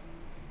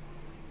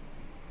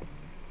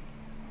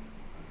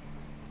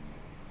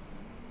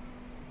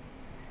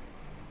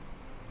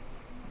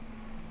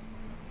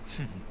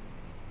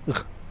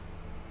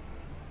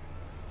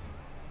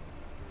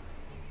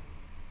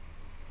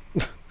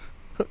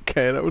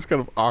 Okay, that was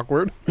kind of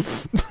awkward.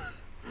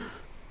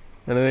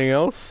 Anything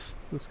else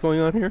that's going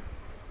on here?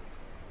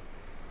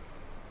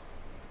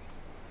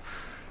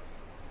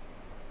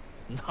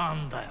 な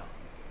んだよ。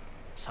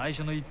最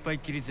初の一杯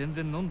きり全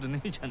然飲んで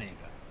ねえじゃね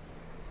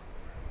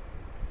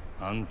え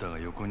か。あんたが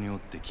横におっ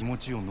て気持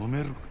ちを飲め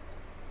るか。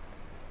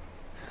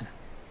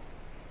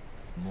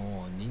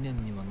もう2年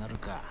にもなる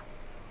か。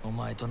お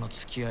前との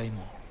付き合い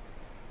も。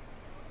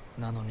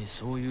なのに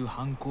そういう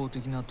反抗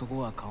的なとこ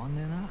は変わん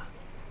ねえな。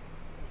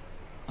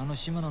あの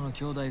島野の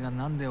兄弟が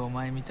なんでお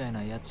前みたい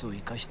なやつを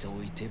生かして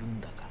おいてるん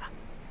だか。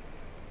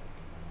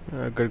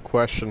Good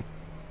question.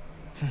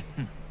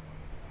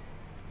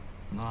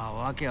 まあ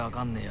わけわ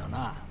かんねえよ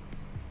な。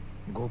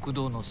極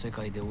道の世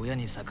界で親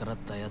に逆らっ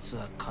たやつ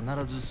は必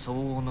ず相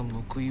応の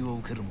報いを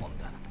受けるもん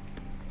だ。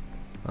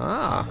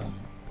Ah.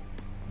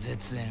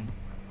 絶縁。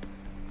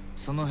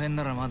その辺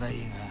ならまだい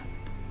いが、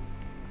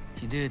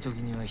ひでえ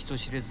時には人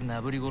知れず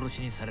なぶり殺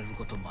しにされる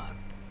こともある。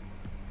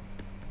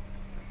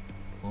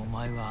お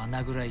前は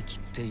穴ぐらい切っ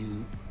てい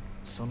う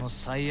その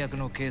最悪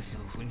のケース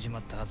を踏んじま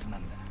ったはずな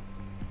ん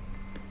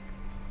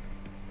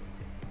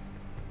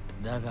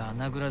だ。だが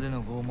穴蔵で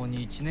の拷問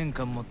に1年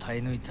間も耐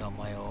え抜いたお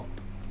前を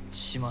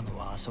島野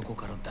はあそこ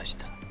から出し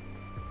た。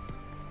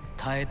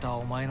耐えた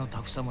お前のタ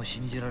フさも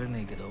信じられ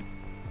ねえけど、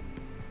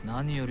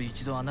何より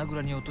一度穴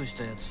蔵に落とし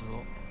たやつ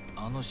を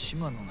あの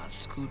島野が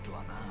救うと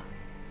はな。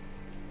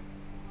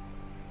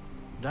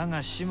だ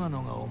が島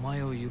野がお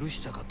前を許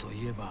したかと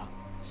いえば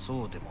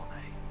そうでもな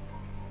い。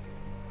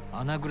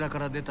穴蔵か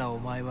ら出たお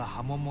前は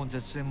破門も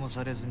絶縁も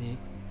されずに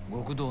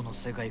極道の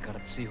世界から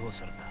追放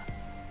された。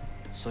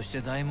そし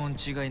て大門違い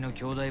の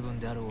兄弟分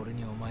である俺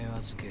にお前を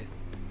預け、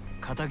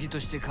仇と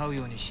して飼う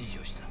ように指示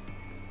をした。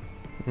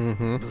武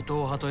闘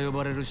派と呼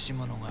ばれる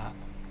島野が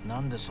な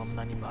んでそん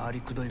なに回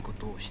りくどいこ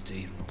とをして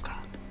いるのか。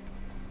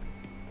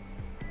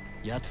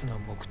奴の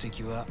目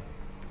的は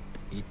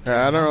一体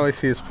I don't really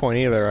see his point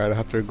either. I'd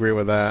have to agree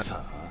with that.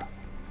 さあ、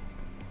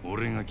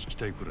俺が聞き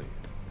たいくらい。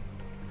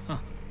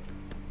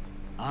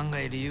案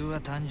外理由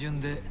は単純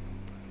で、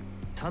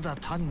ただ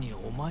単に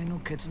お前の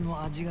ケツ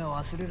の味が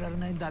忘れられ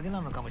ないだけな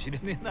のかもしれ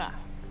ねえな。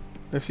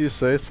 If you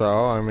say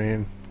so, I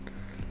mean,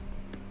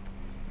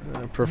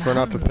 I prefer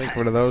not to think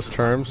of it in those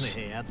terms.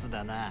 ねえやつ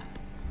だな。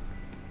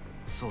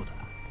そうだ。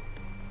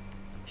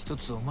一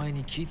つお前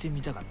に聞いてみ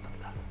たかったん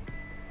だ。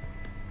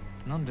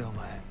なんでお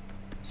前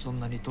そん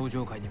なに登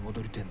場界に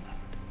戻りてんだ。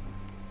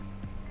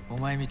お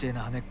前みてえ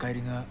な跳ねっ返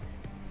りが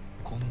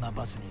こんな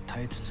罰に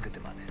耐え続けて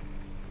まで。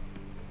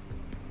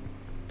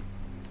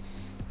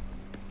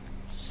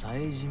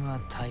冴島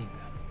大河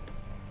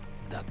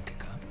だっけ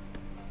か。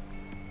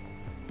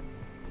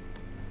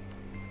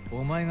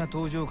お前が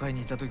登場界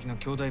にいた時の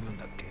兄弟分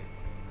だっけ。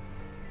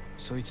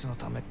そいつの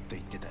ためって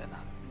言ってたよ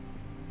な。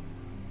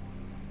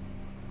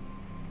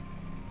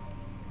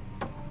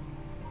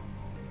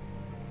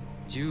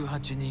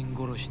18人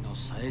殺しの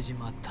冴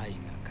島大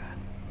河か。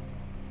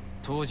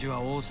当時は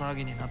大騒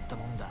ぎになった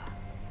もんだ。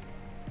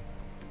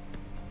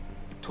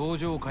東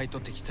上会と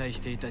敵対し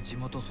ていた地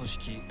元組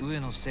織上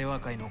野清和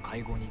会の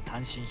会合に単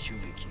身襲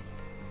撃。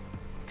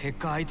結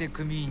果相手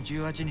組員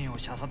18人を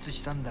射殺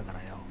したんだから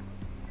よ。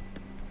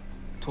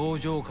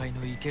東上会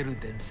の生ける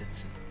伝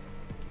説。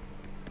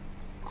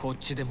こっ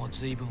ちでも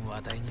随分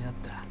話題になっ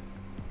た。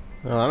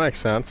Well, that makes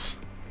sense.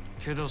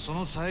 けどそ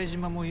の冴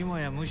島も今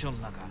や無所の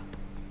中。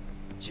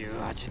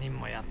18人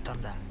もやった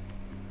んだ。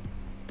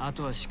あ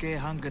とは死刑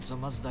判決を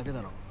待つだけ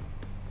だろ。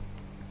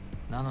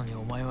なのに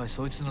お前は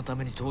そいつのた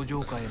めに東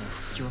上会への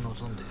復帰を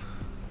望んで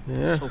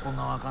る。Yeah. そこ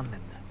がわかんねえん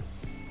だ。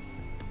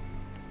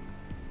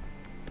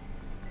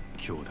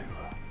兄弟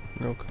は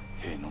Okay.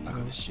 兵の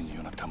中で死ぬ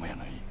ような玉や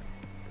ない。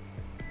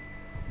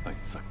あい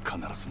つは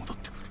必ず戻っ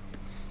てく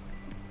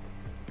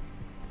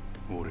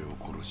る。俺を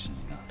殺しに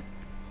な。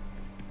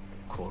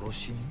殺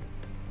しに？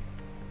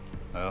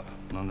あ、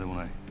なんでも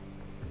ない。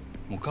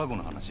もう過去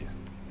の話や。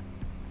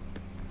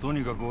と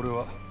にかく俺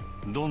は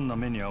どんな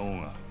目に遭お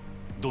うが、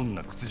どん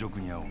な屈辱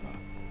に遭おうが、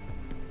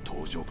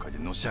登場界で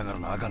のし上がら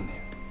なあかんね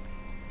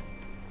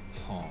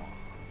ん。は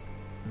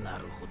あ、な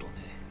るほどね。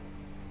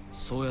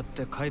そうやっ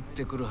て帰っ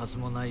てくるはず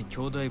もない兄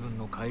弟分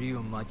の帰り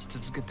を待ち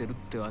続けてるっ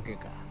てわけ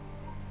か。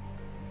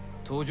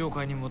登場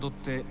界に戻っ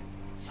て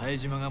冴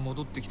島が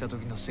戻ってきた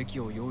時の席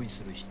を用意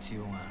する必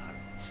要がある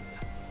っつ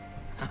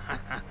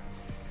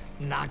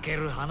う。泣け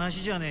る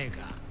話じゃね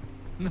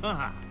えか。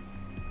な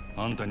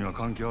あ。あんたには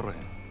関係あらへん。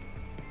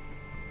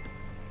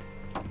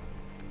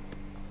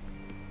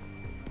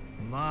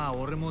まあ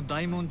俺も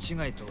大門違い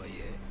とはい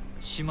え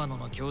島野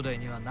の兄弟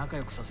には仲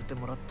良くさせて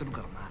もらってる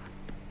からな。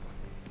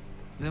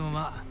でも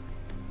まあ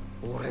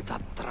俺だ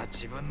ったら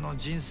自分の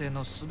人生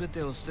の全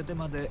てを捨てて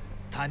まで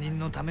他人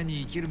のために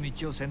生きる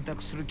道を選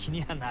択する気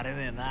にはなれ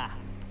ねえな。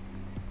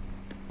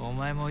お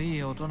前もい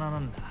い大人な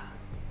んだ。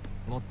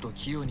もっと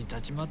器用に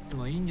立ち回って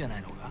もいいんじゃな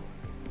いのか。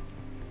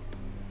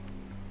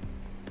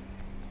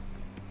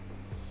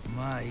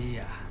まあいい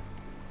や。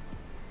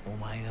お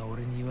前が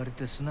俺に言われ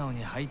て素直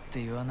に入って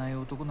言わない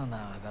男なの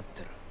は分かっ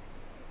てる。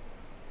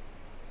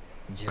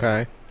じゃあ、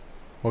 Okay.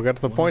 We'll get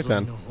to the point お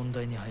望み then. の本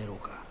題に入ろう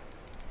か。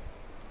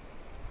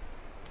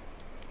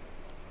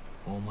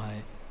お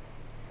前、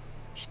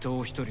人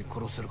を一人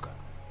殺せるか？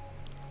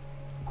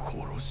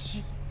殺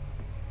し？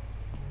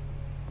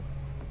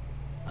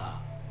あ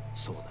あ、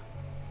そう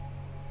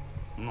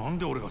だ。なん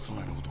で俺がそん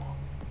なようなことを。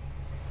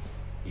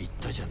言っ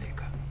たじゃねえ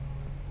か。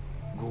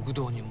極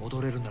道に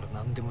戻れるなら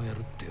何でもやる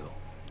ってよ。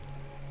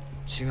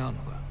違うの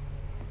か？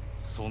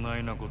そな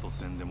いなこと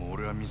せんでも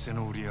俺は店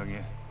の売り上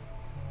げ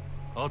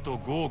あと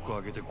5億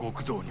上げて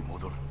極道に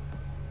戻る。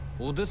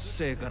おデッ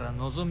セイから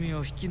望みを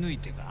引き抜い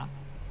てか？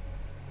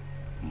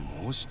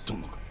もう知っと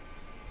んのか？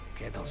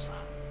けどさ、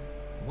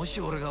もし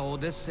俺がオ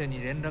デッセイ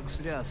に連絡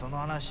すりゃその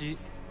話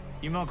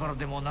今から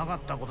でもなかっ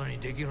たことに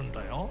できるん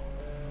だよ。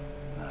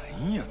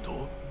なんや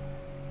と？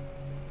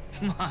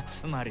まあ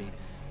つまり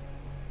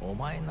お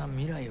前の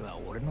未来は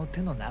俺の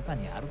手の中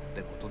にあるっ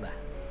てことだ。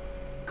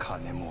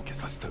金儲け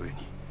させた上に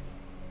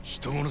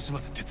人殺しま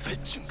で手伝いっ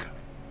ちゅうんか。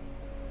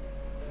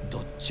ど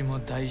っちも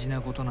大事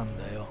なことなん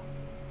だよ。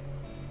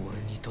俺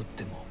にとっ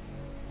ても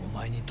お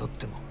前にとっ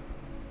ても。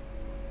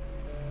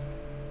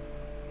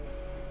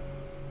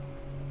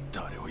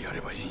誰をや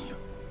ればいいんよ。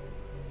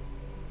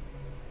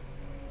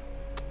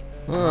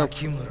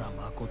牧村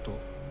誠。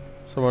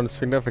 Someone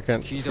significant,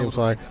 聞いたこ seems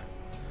とない like. か？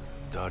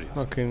誰や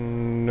それ。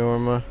 Fucking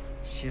Norma.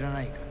 知ら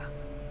ないか？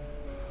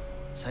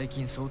最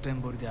近蒼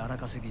天堀で荒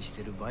稼ぎし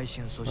てる売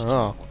春組織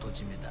の元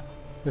締めだ。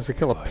Just to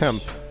kill a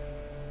pimp.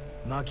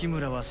 牧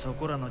村はそ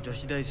こらの女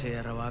子大生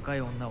やら若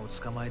い女を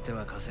捕まえて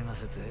は稼が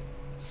せて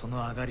その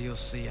上がりを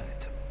吸い上げ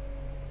てる。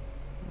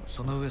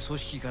その上組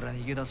織から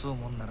逃げ出そう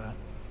もんなら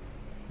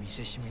見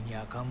せしめに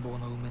赤ん坊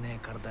の産めねえ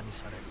体に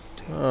されるっ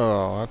ていう。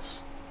 Oh,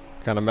 that's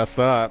kind of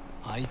messed up.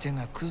 相手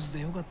がクズ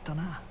でよかった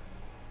な。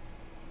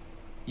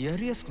や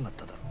りやすくなっ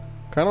ただろ。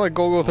 Kind of like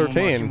Golgo その牧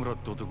 13. 村っ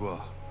て男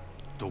は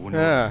どこにおる？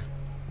 Yeah.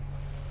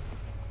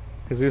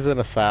 Because he's an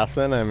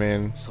assassin, I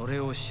mean. そ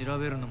れを調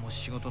べるのも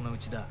仕事のう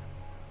ちだ。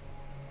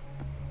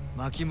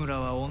牧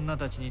村は女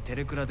たちにテ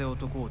レクラで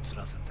男を釣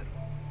らせてる。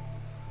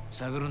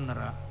探るんな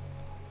ら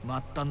末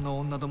端の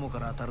女どもか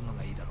ら当たるの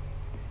がいいだろ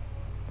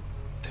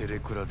う。テレ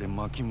クラで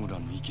牧村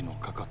の息の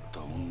かかっ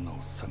た女を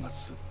探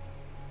す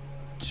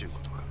ちゅうこ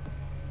とか。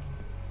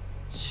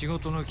仕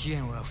事の期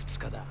限は2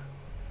日だ。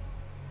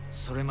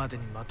それまで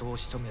に的を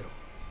仕留めろ。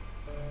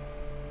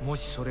も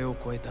しそれを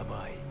超えた場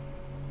合、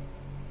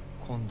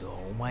今度は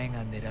お前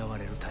が狙わ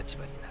れる立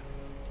場にな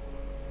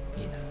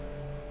る。いいな。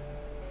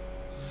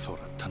そら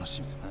楽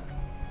しみだな。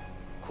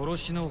殺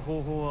しの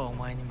方法はお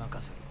前に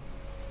任せる。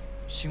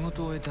仕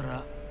事を終えた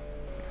ら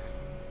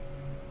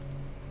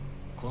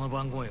この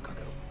番号へかけ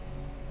ろ。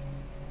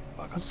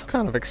分かっ It's た。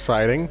 kind of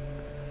exciting.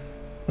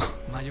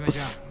 真島ち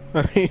ゃん、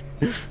 I mean,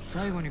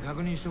 最後に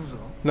確認しとくぞ。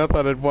 not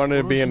that I'd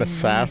wanted to be an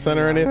assassin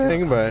or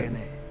anything, but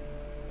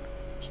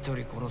一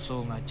人殺そ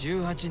うが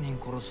18人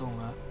殺そう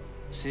が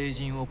成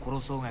人を殺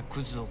そうが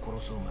クズを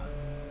殺そうが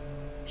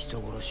人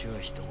殺しは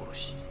人殺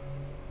し。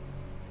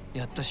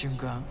やった瞬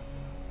間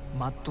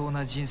まっとう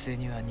な人生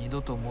には二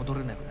度と戻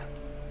れなくなる。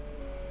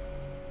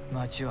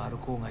街を歩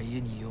こうが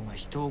家にいようが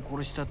人を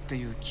殺したって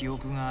いう記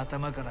憶が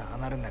頭から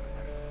離れなくな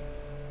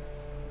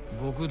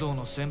る。極道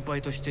の先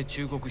輩として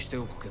忠告して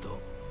おくけど、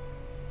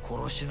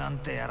殺しなん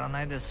てやら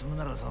ないで済む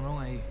ならその方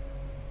がいい。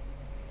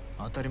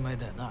当たり前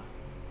だよな。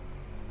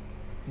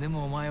で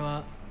もお前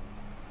は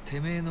て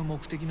めえの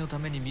目的のた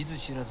めに見ず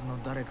知らずの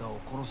誰か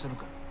を殺せる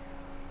か。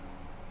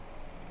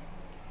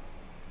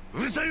う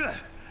るさいわ。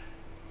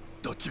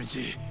どっちみ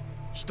ち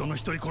人の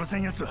一人殺せ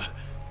んやつは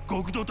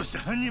極道として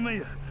半人前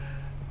や。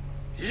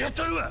やっ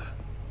たるわ。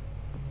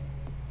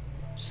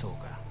そう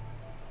か。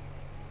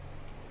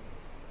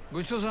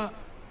ごちそうさん。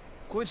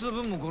こいつの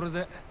分もこれ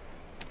で。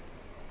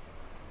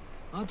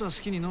あとは好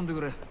きに飲んで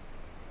くれ。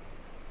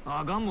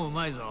あ、ガンもう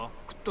まいぞ。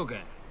食っと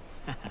け。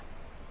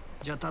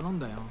じゃあ頼ん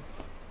だよ。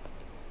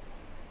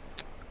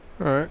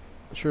Alright,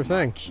 sure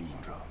thing. 木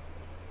村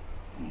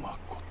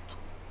誠。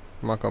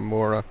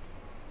Makamura.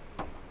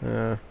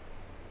 Yeah.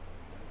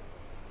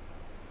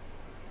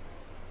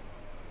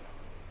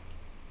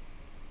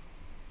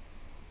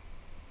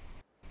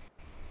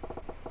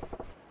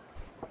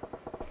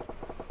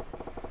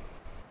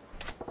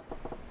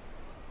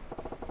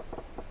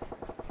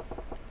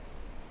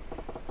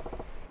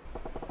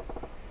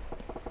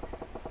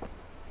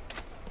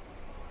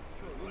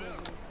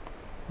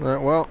 Alright,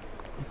 well,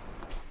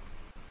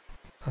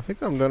 I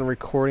think I'm done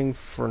recording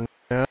for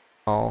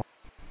now.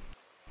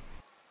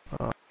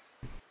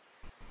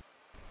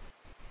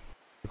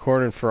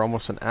 Recording for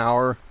almost an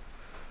hour.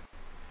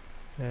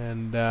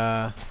 And,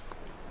 so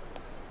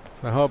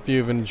I hope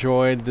you've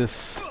enjoyed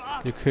this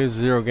Yakuza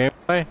 0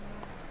 gameplay.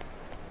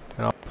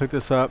 And I'll pick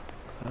this up,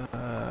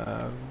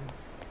 I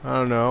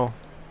don't know,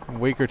 a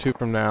week or two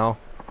from now.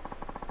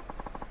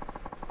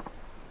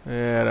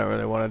 Yeah, I don't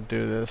really want to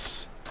do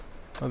this.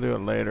 I'll do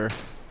it later.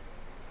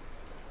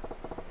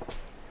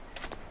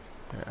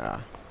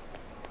 Yeah.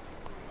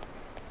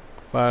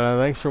 But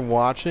thanks for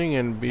watching,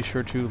 and be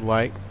sure to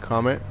like,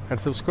 comment, and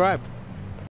subscribe.